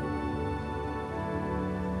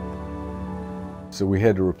 So we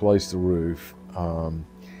had to replace the roof, and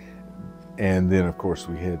then of course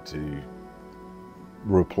we had to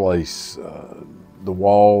replace the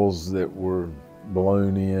walls that were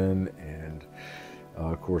blown in, and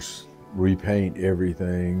of course repaint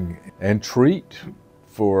everything and treat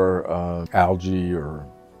for algae or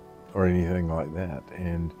anything like that.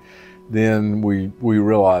 And then we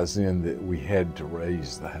realized then that we had to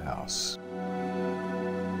raise the house.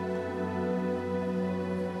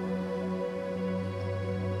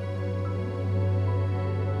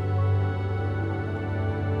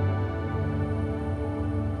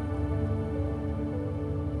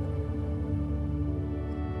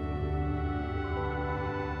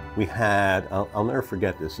 We had, I'll never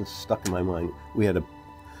forget this, it's stuck in my mind. We had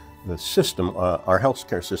the system, our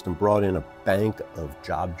healthcare system brought in a bank of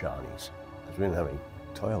job Johnnies because we didn't have any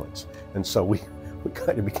toilets. And so we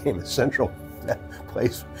kind of became a central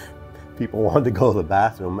place. People wanted to go to the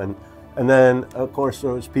bathroom. And then, of course,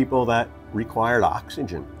 there was people that required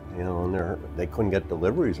oxygen, you know, and they couldn't get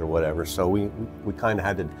deliveries or whatever. So we kind of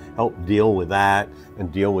had to help deal with that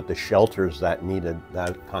and deal with the shelters that needed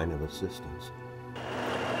that kind of assistance.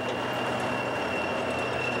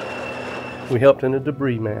 We helped in the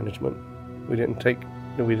debris management. We didn't take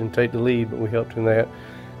the lead, but we helped in that.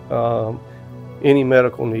 Any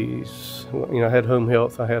medical needs, you know, I had home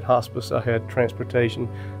health, I had hospice, I had transportation,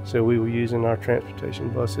 so we were using our transportation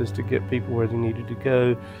buses to get people where they needed to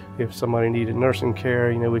go. If somebody needed nursing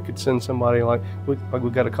care, you know, we could send somebody, like we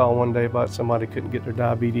got a call one day about somebody couldn't get their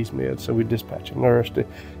diabetes meds, so we dispatched a nurse to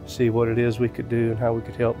see what it is we could do and how we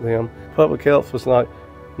could help them. Public health was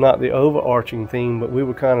not the overarching theme, but we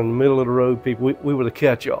were kind of in the middle of the road people. We were the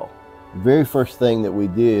catch-all. The very first thing that we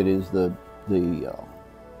did is the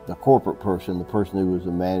corporate person, the person who was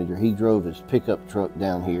the manager, he drove his pickup truck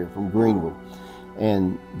down here from Greenville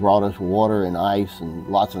and brought us water and ice and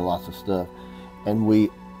lots of stuff. And we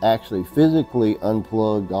actually physically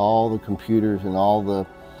unplugged all the computers and all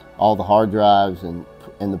the hard drives and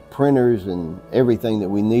the printers and everything that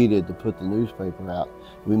we needed to put the newspaper out.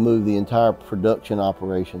 We moved the entire production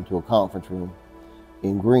operation to a conference room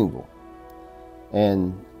in Greenville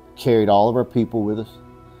and carried all of our people with us,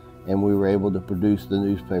 and we were able to produce the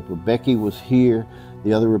newspaper. Becky was here,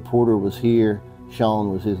 the other reporter was here,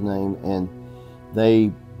 Sean was his name, and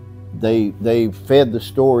they fed the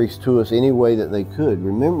stories to us any way that they could,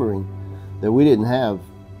 remembering that we didn't have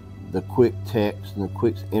the quick text and the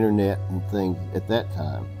quick internet and things at that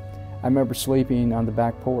time. I remember sleeping on the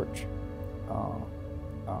back porch.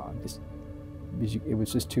 It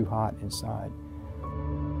was just too hot inside.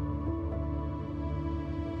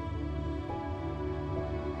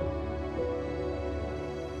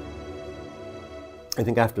 I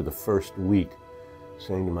think after the first week,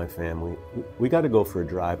 saying to my family, we got to go for a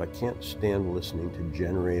drive. I can't stand listening to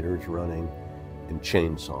generators running and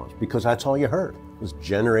chainsaws, because that's all you heard, was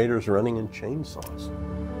generators running and chainsaws.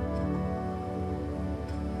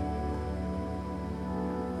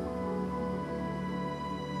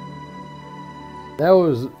 That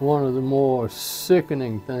was one of the more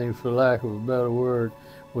sickening things, for lack of a better word,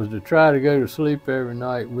 was to try to go to sleep every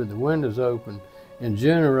night with the windows open and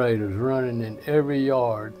generators running in every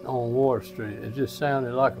yard on Water Street. It just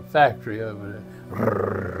sounded like a factory over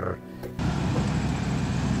there.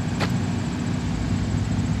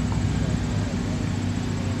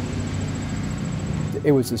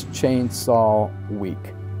 It was this chainsaw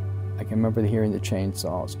week. I can remember hearing the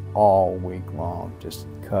chainsaws all week long, just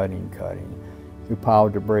cutting. We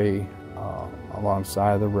piled debris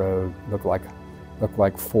alongside of the road, looked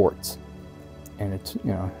like forts, and it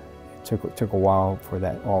took a while for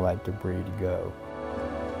all that debris to go.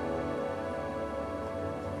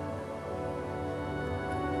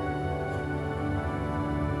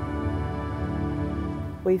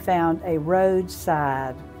 We found a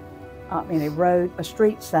roadside a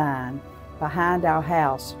street sign behind our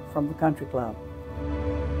house from the country club.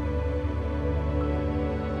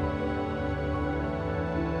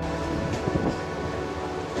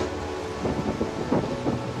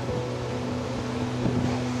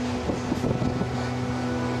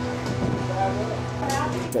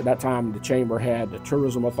 At that time, the chamber had the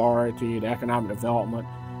Tourism Authority, the Economic Development,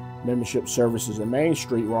 Membership Services, and Main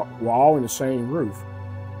Street were all in the same roof.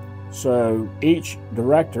 So each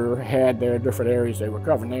director had their different areas they were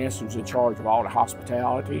covering. Nancy was in charge of all the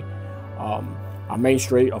hospitality. Our Main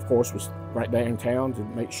Street, of course, was right downtown to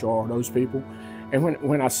make sure those people. And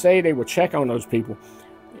when I say they would check on those people,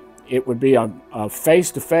 it would be a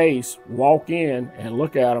face-to-face walk in and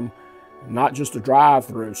look at them, not just a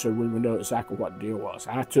drive-through, so we would know exactly what the deal was.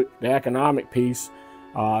 I took the economic piece,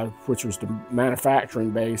 which was the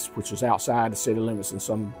manufacturing base, which was outside the city limits in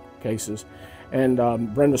some cases. And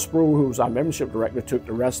Brenda Spruill, who was our membership director, took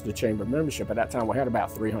the rest of the chamber membership. At that time, we had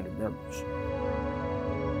about 300 members.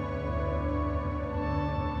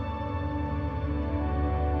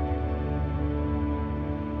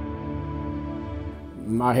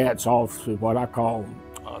 My hat's off to what I call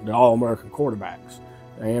the All-American quarterbacks.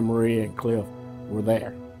 Anne Marie and Cliff were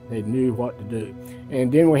there. They knew what to do.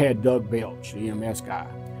 And then we had Doug Belch, the EMS guy.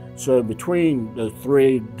 So between the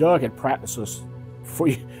three, Doug had practiced us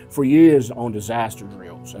for years on disaster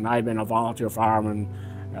drills. And I had been a volunteer fireman,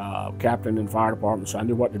 captain in the fire department, so I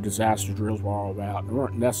knew what the disaster drills were all about. They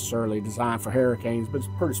weren't necessarily designed for hurricanes, but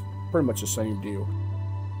it's pretty much the same deal.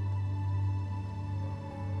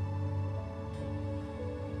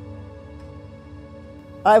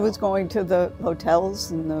 I was going to the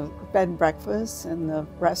hotels and the bed and breakfasts and the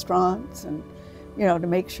restaurants, and to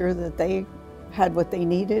make sure that they had what they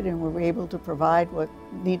needed and were able to provide what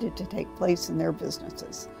needed to take place in their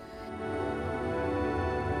businesses.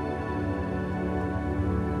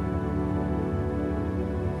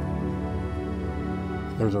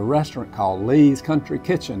 There's a restaurant called Lee's Country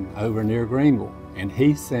Kitchen over near Greenville, and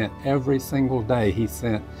he sent every single day, he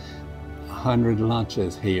sent 100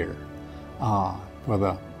 lunches here. For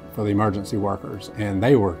the emergency workers, and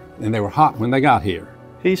they were hot when they got here.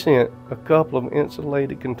 He sent a couple of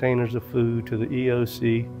insulated containers of food to the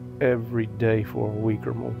EOC every day for a week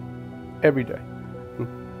or more. Every day.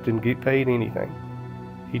 Didn't get paid anything.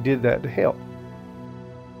 He did that to help.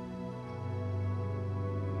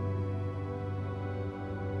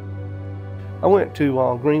 I went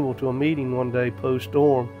to Greenville to a meeting one day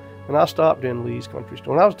post-storm, and I stopped in Lee's Country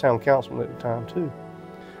Store. And I was a town councilman at the time too.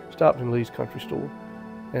 Stopped in Lee's Country Store,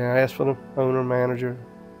 and I asked for the owner manager,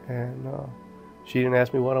 and she didn't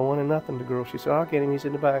ask me what I wanted, nothing. The girl, she said, I'll get him, he's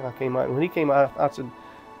in the back. I came out, and when he came out, I said,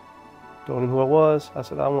 told him who I was. I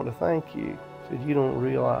said, I want to thank you. I said, you don't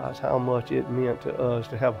realize how much it meant to us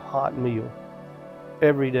to have a hot meal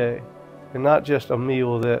every day, and not just a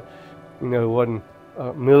meal that, wasn't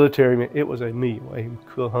a military meal. It was a meal, a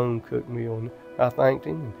home-cooked meal, and I thanked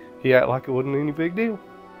him, and he acted like it wasn't any big deal.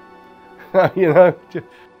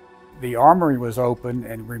 The armory was open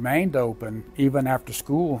and remained open even after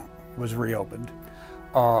school was reopened,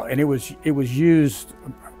 and it was used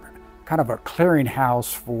kind of a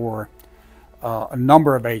clearinghouse for a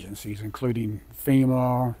number of agencies, including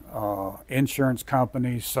FEMA, insurance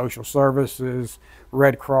companies, social services,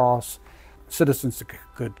 Red Cross. Citizens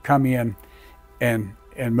could come in and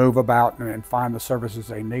move about and find the services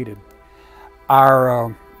they needed.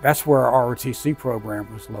 That's where our ROTC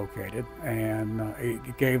program was located, and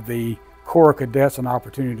it gave the Corps cadets an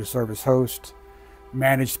opportunity to serve as hosts,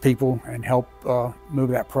 manage people, and help move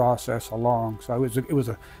that process along. So it was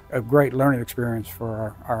a great learning experience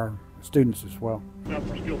for our students as well. We're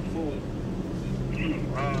still full.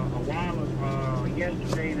 A while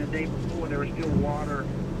yesterday and the day before, there was still water,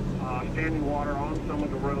 standing water on some of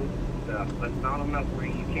the roads and stuff, but not enough where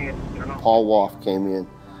you can't turn off. Paul Woff came in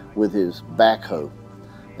with his backhoe.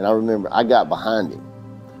 And I remember I got behind him.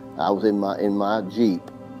 I was in my Jeep,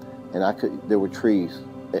 and there were trees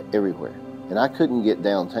everywhere, and I couldn't get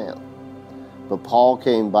downtown. But Paul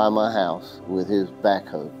came by my house with his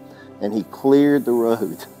backhoe, and he cleared the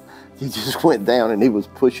road. He just went down, and he was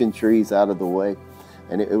pushing trees out of the way,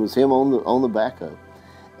 and it was him on the backhoe,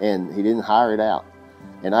 and he didn't hire it out.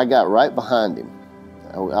 And I got right behind him.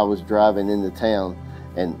 I was driving into town.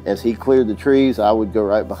 And as he cleared the trees, I would go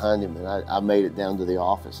right behind him, and I made it down to the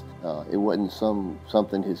office. It wasn't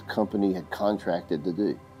something his company had contracted to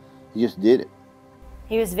do. He just did it.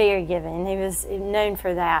 He was very giving. He was known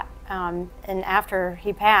for that. And after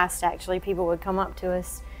he passed, actually, people would come up to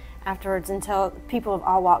us afterwards and tell people of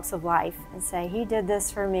all walks of life and say, he did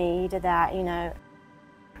this for me, he did that,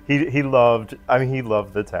 He loved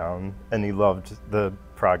the town, and he loved the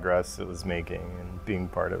progress it was making and being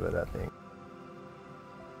part of it, I think.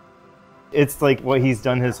 It's like what he's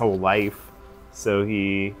done his whole life, so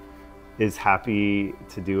he is happy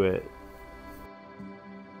to do it.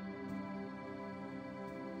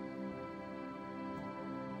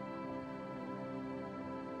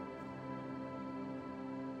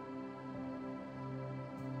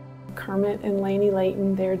 Kermit and Lainey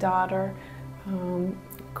Layton, their daughter,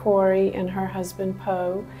 Corey and her husband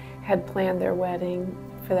Poe, had planned their wedding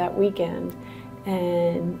for that weekend.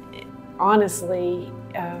 And honestly,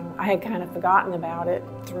 I had kind of forgotten about it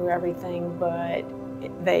through everything, but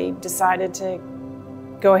they decided to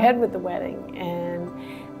go ahead with the wedding.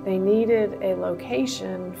 And they needed a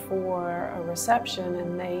location for a reception,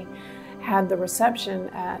 and they had the reception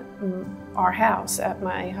at our house, at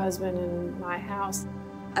my husband and my house.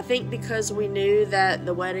 I think because we knew that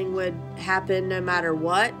the wedding would happen no matter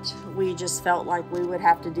what, we just felt like we would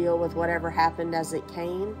have to deal with whatever happened as it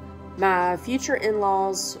came. My future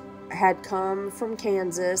in-laws had come from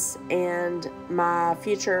Kansas, and my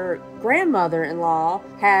future grandmother-in-law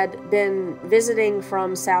had been visiting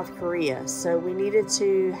from South Korea. So we needed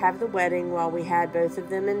to have the wedding while we had both of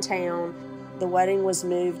them in town. The wedding was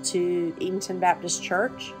moved to Edenton Baptist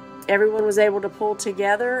Church. Everyone was able to pull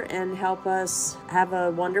together and help us have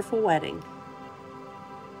a wonderful wedding.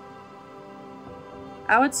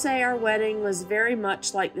 I would say our wedding was very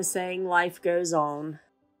much like the saying, life goes on.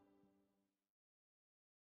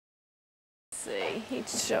 Let's see, he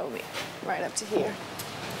showed me right up to here.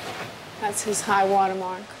 That's his high water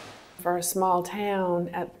mark. For a small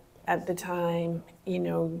town at the time, you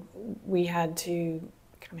know, we had to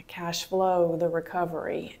kind of cash flow the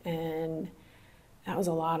recovery, and that was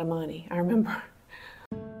a lot of money, I remember.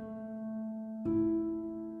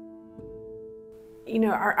 You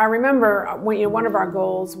know, I remember when, one of our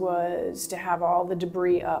goals was to have all the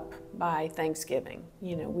debris up by Thanksgiving.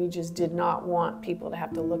 You know, we just did not want people to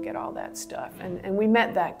have to look at all that stuff, and we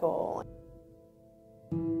met that goal.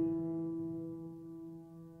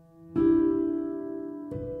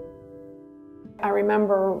 I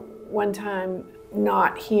remember one time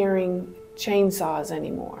not hearing chainsaws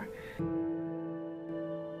anymore.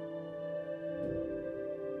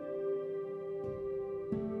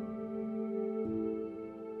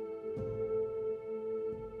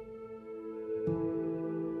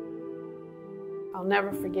 I'll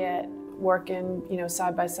never forget working, you know,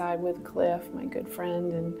 side by side with Cliff, my good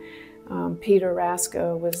friend, and Peter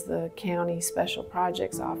Rasco was the county special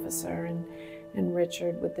projects officer, and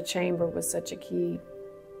Richard with the chamber was such a key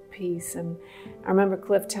piece. And I remember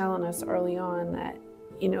Cliff telling us early on that,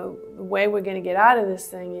 you know, the way we're going to get out of this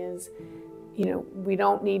thing is, you know, we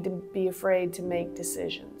don't need to be afraid to make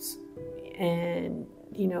decisions. And,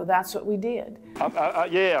 you know, that's what we did.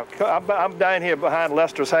 Yeah, I'm down here behind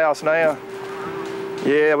Lester's house now.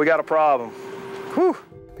 Yeah, we got a problem. Whew.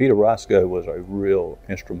 Peter Roscoe was a real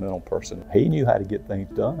instrumental person. He knew how to get things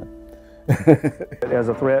done. As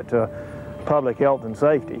a threat to public health and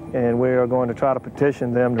safety, and we are going to try to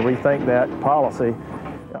petition them to rethink that policy.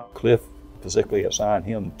 Cliff physically assigned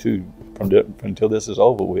him to, until this is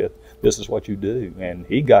over with, this is what you do, and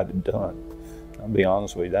he got it done. I'll be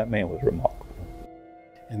honest with you, that man was remarkable.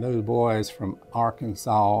 And those boys from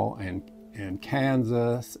Arkansas and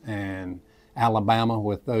Kansas and Alabama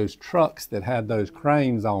with those trucks that had those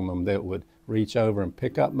cranes on them that would reach over and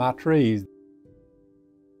pick up my trees.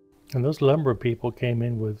 And those lumber people came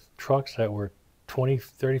in with trucks that were 20,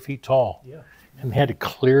 30 feet tall. Yeah. And they had to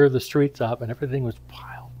clear the streets up, and everything was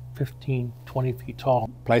piled 15, 20 feet tall.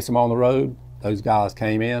 Place them on the road. Those guys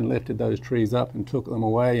came in, lifted those trees up and took them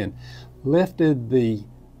away, and lifted the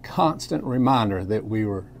constant reminder that we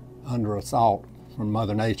were under assault from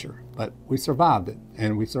Mother Nature. But we survived it,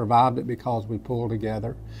 and we survived it because we pulled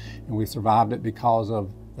together, and we survived it because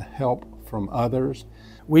of the help from others.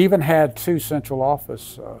 We even had 2 central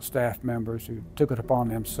office staff members who took it upon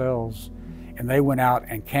themselves, and they went out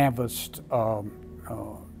and canvassed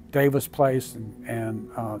Davis Place and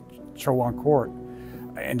Chowan Court,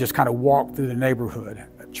 and just kind of walked through the neighborhood,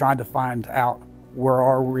 trying to find out where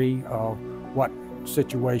are we, what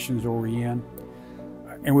situations are we in.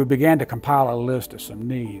 And we began to compile a list of some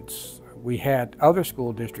needs. We had other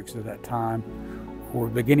school districts at that time who were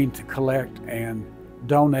beginning to collect and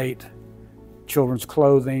donate children's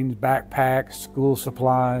clothing, backpacks, school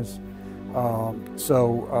supplies.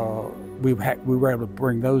 So we were able to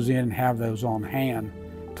bring those in and have those on hand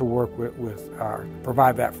to work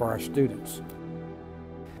provide that for our students.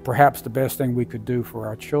 Perhaps the best thing we could do for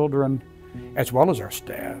our children, as well as our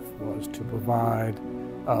staff, was to provide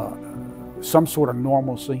some sort of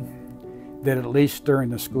normalcy, that at least during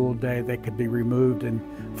the school day they could be removed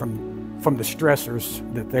from from the stressors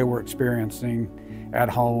that they were experiencing at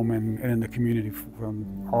home and in the community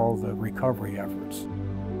from all the recovery efforts.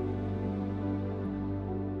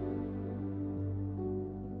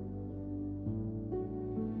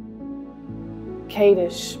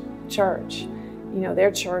 Kadesh Church,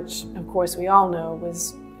 their church, of course, we all know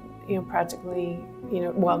was, practically,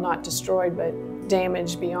 well, not destroyed, but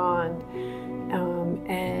damaged beyond.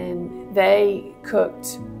 And they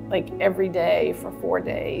cooked like every day for 4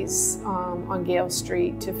 days on Gale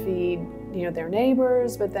Street to feed, their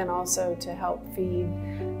neighbors, but then also to help feed,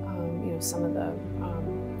 some of the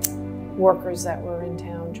workers that were in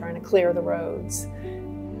town trying to clear the roads.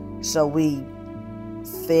 So we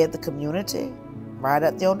fed the community right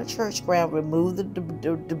up there on the church ground, removed the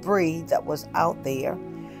debris that was out there,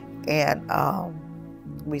 and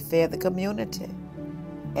we fed the community.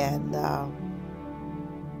 And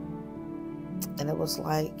it was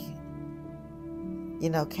like,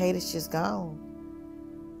 Kadesh is gone.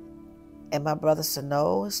 And my brother said,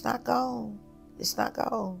 no, it's not gone. It's not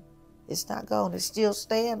gone. It's not gone. It's still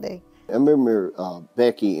standing. I remember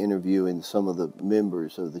Becky interviewing some of the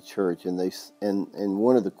members of the church, and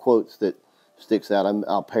one of the quotes that sticks out,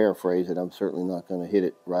 I'll paraphrase it, I'm certainly not going to hit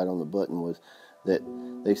it right on the button, was that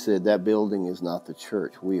they said, that building is not the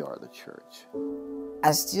church, we are the church.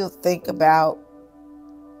 I still think about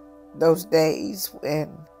those days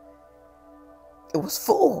when it was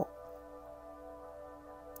full.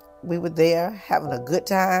 We were there having a good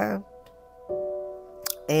time,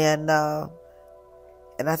 and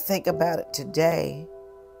I think about it today.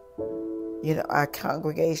 Our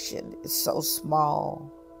congregation is so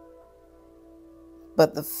small,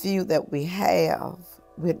 but the few that we have,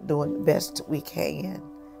 we're doing the best we can.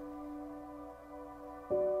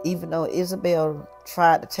 Even though Isabel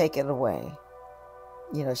tried to take it away,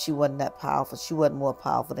 she wasn't that powerful. She wasn't more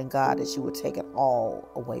powerful than God, that she would take it all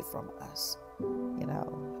away from us, and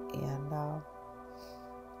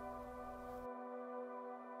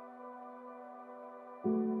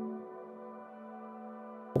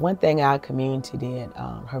one thing our community did,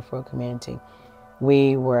 Hereford community,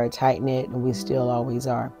 we were tight-knit, and we still always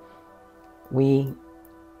are. We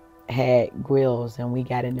had grills, and we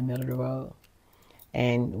got in the middle of the road,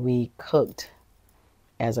 and we cooked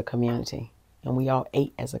as a community, and we all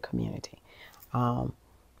ate as a community.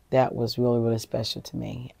 That was really, really special to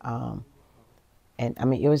me. And I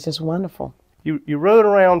mean, it was just wonderful. You rode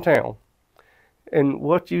around town, and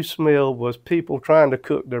what you smelled was people trying to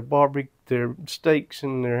cook their their steaks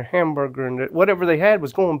and their hamburger, and whatever they had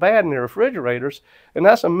was going bad in their refrigerators. And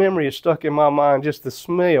that's a memory that's stuck in my mind, just the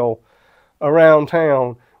smell around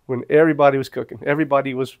town when everybody was cooking.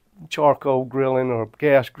 Everybody was charcoal grilling or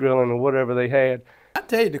gas grilling or whatever they had. I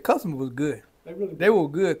tell you, the customer was good. They were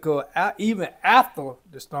good, because even after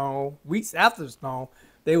the storm, weeks after the storm,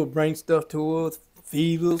 they would bring stuff to us,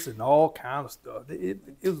 feed us, and all kinds of stuff. It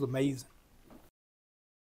was amazing.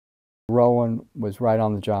 Roland was right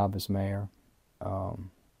on the job as mayor.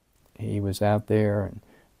 He was out there and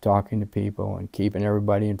talking to people and keeping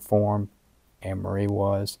everybody informed. Anne Marie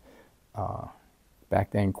was.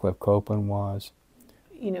 Back then, Cliff Copeland was.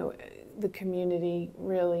 The community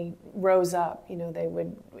really rose up. They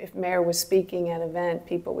would, if mayor was speaking at an event,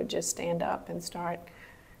 people would just stand up and start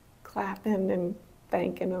clapping and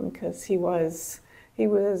thanking him, because he was,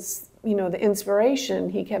 the inspiration.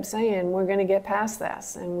 He kept saying, we're going to get past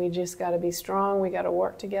this, and we just got to be strong. We got to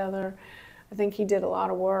work together. I think he did a lot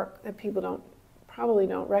of work that people probably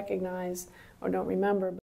don't recognize or don't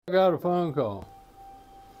remember. I got a phone call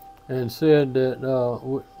and said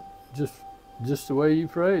that just the way you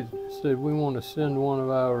phrased it, said, we want to send one of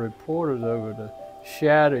our reporters over to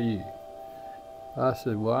shadow you. I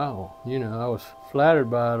said, wow, I was flattered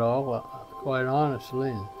by it all, quite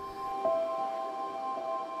honestly.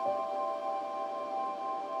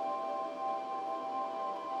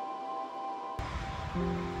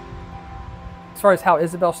 As far as how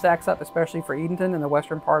Isabel stacks up, especially for Edenton and the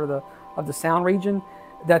western part of the Sound region,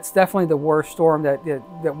 that's definitely the worst storm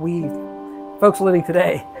that we, folks living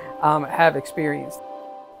today, have experienced.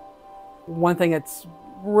 One thing that's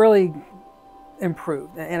really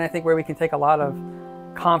improved, and I think where we can take a lot of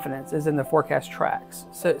confidence, is in the forecast tracks.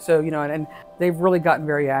 So and they've really gotten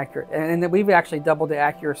very accurate, and we've actually doubled the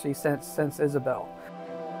accuracy since Isabel.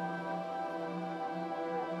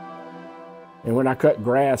 And when I cut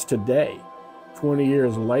grass today, 20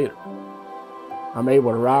 years later, I'm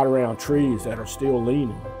able to ride around trees that are still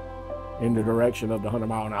leaning in the direction of the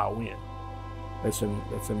 100-mile-an-hour wind that's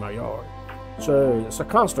in my yard. So it's a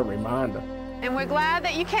constant reminder. And we're glad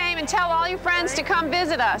that you came, and tell all your friends to come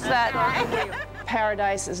visit us. That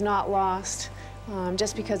paradise is not lost.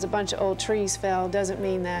 Just because a bunch of old trees fell doesn't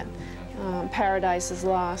mean that Paradise is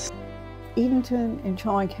Lost. Edenton and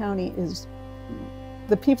Chowan County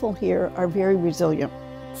the people here are very resilient.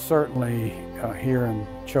 Certainly here in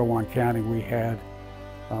Chowan County we had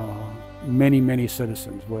many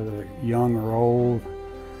citizens, whether young or old,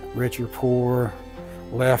 rich or poor,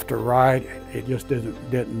 left or right, it just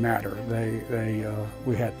didn't matter.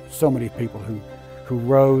 We had so many people who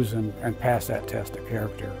rose and passed that test of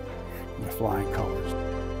character with flying colors.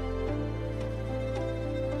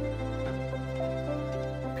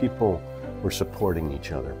 People were supporting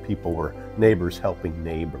each other. People were neighbors helping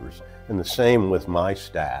neighbors. And the same with my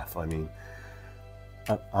staff. I mean,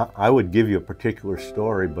 I would give you a particular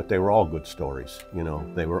story, but they were all good stories. You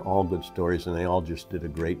know, they were all good stories, and they all just did a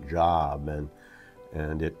great job.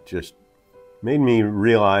 And it just made me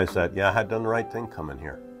realize that, yeah, I had done the right thing coming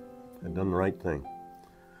here. I'd done the right thing.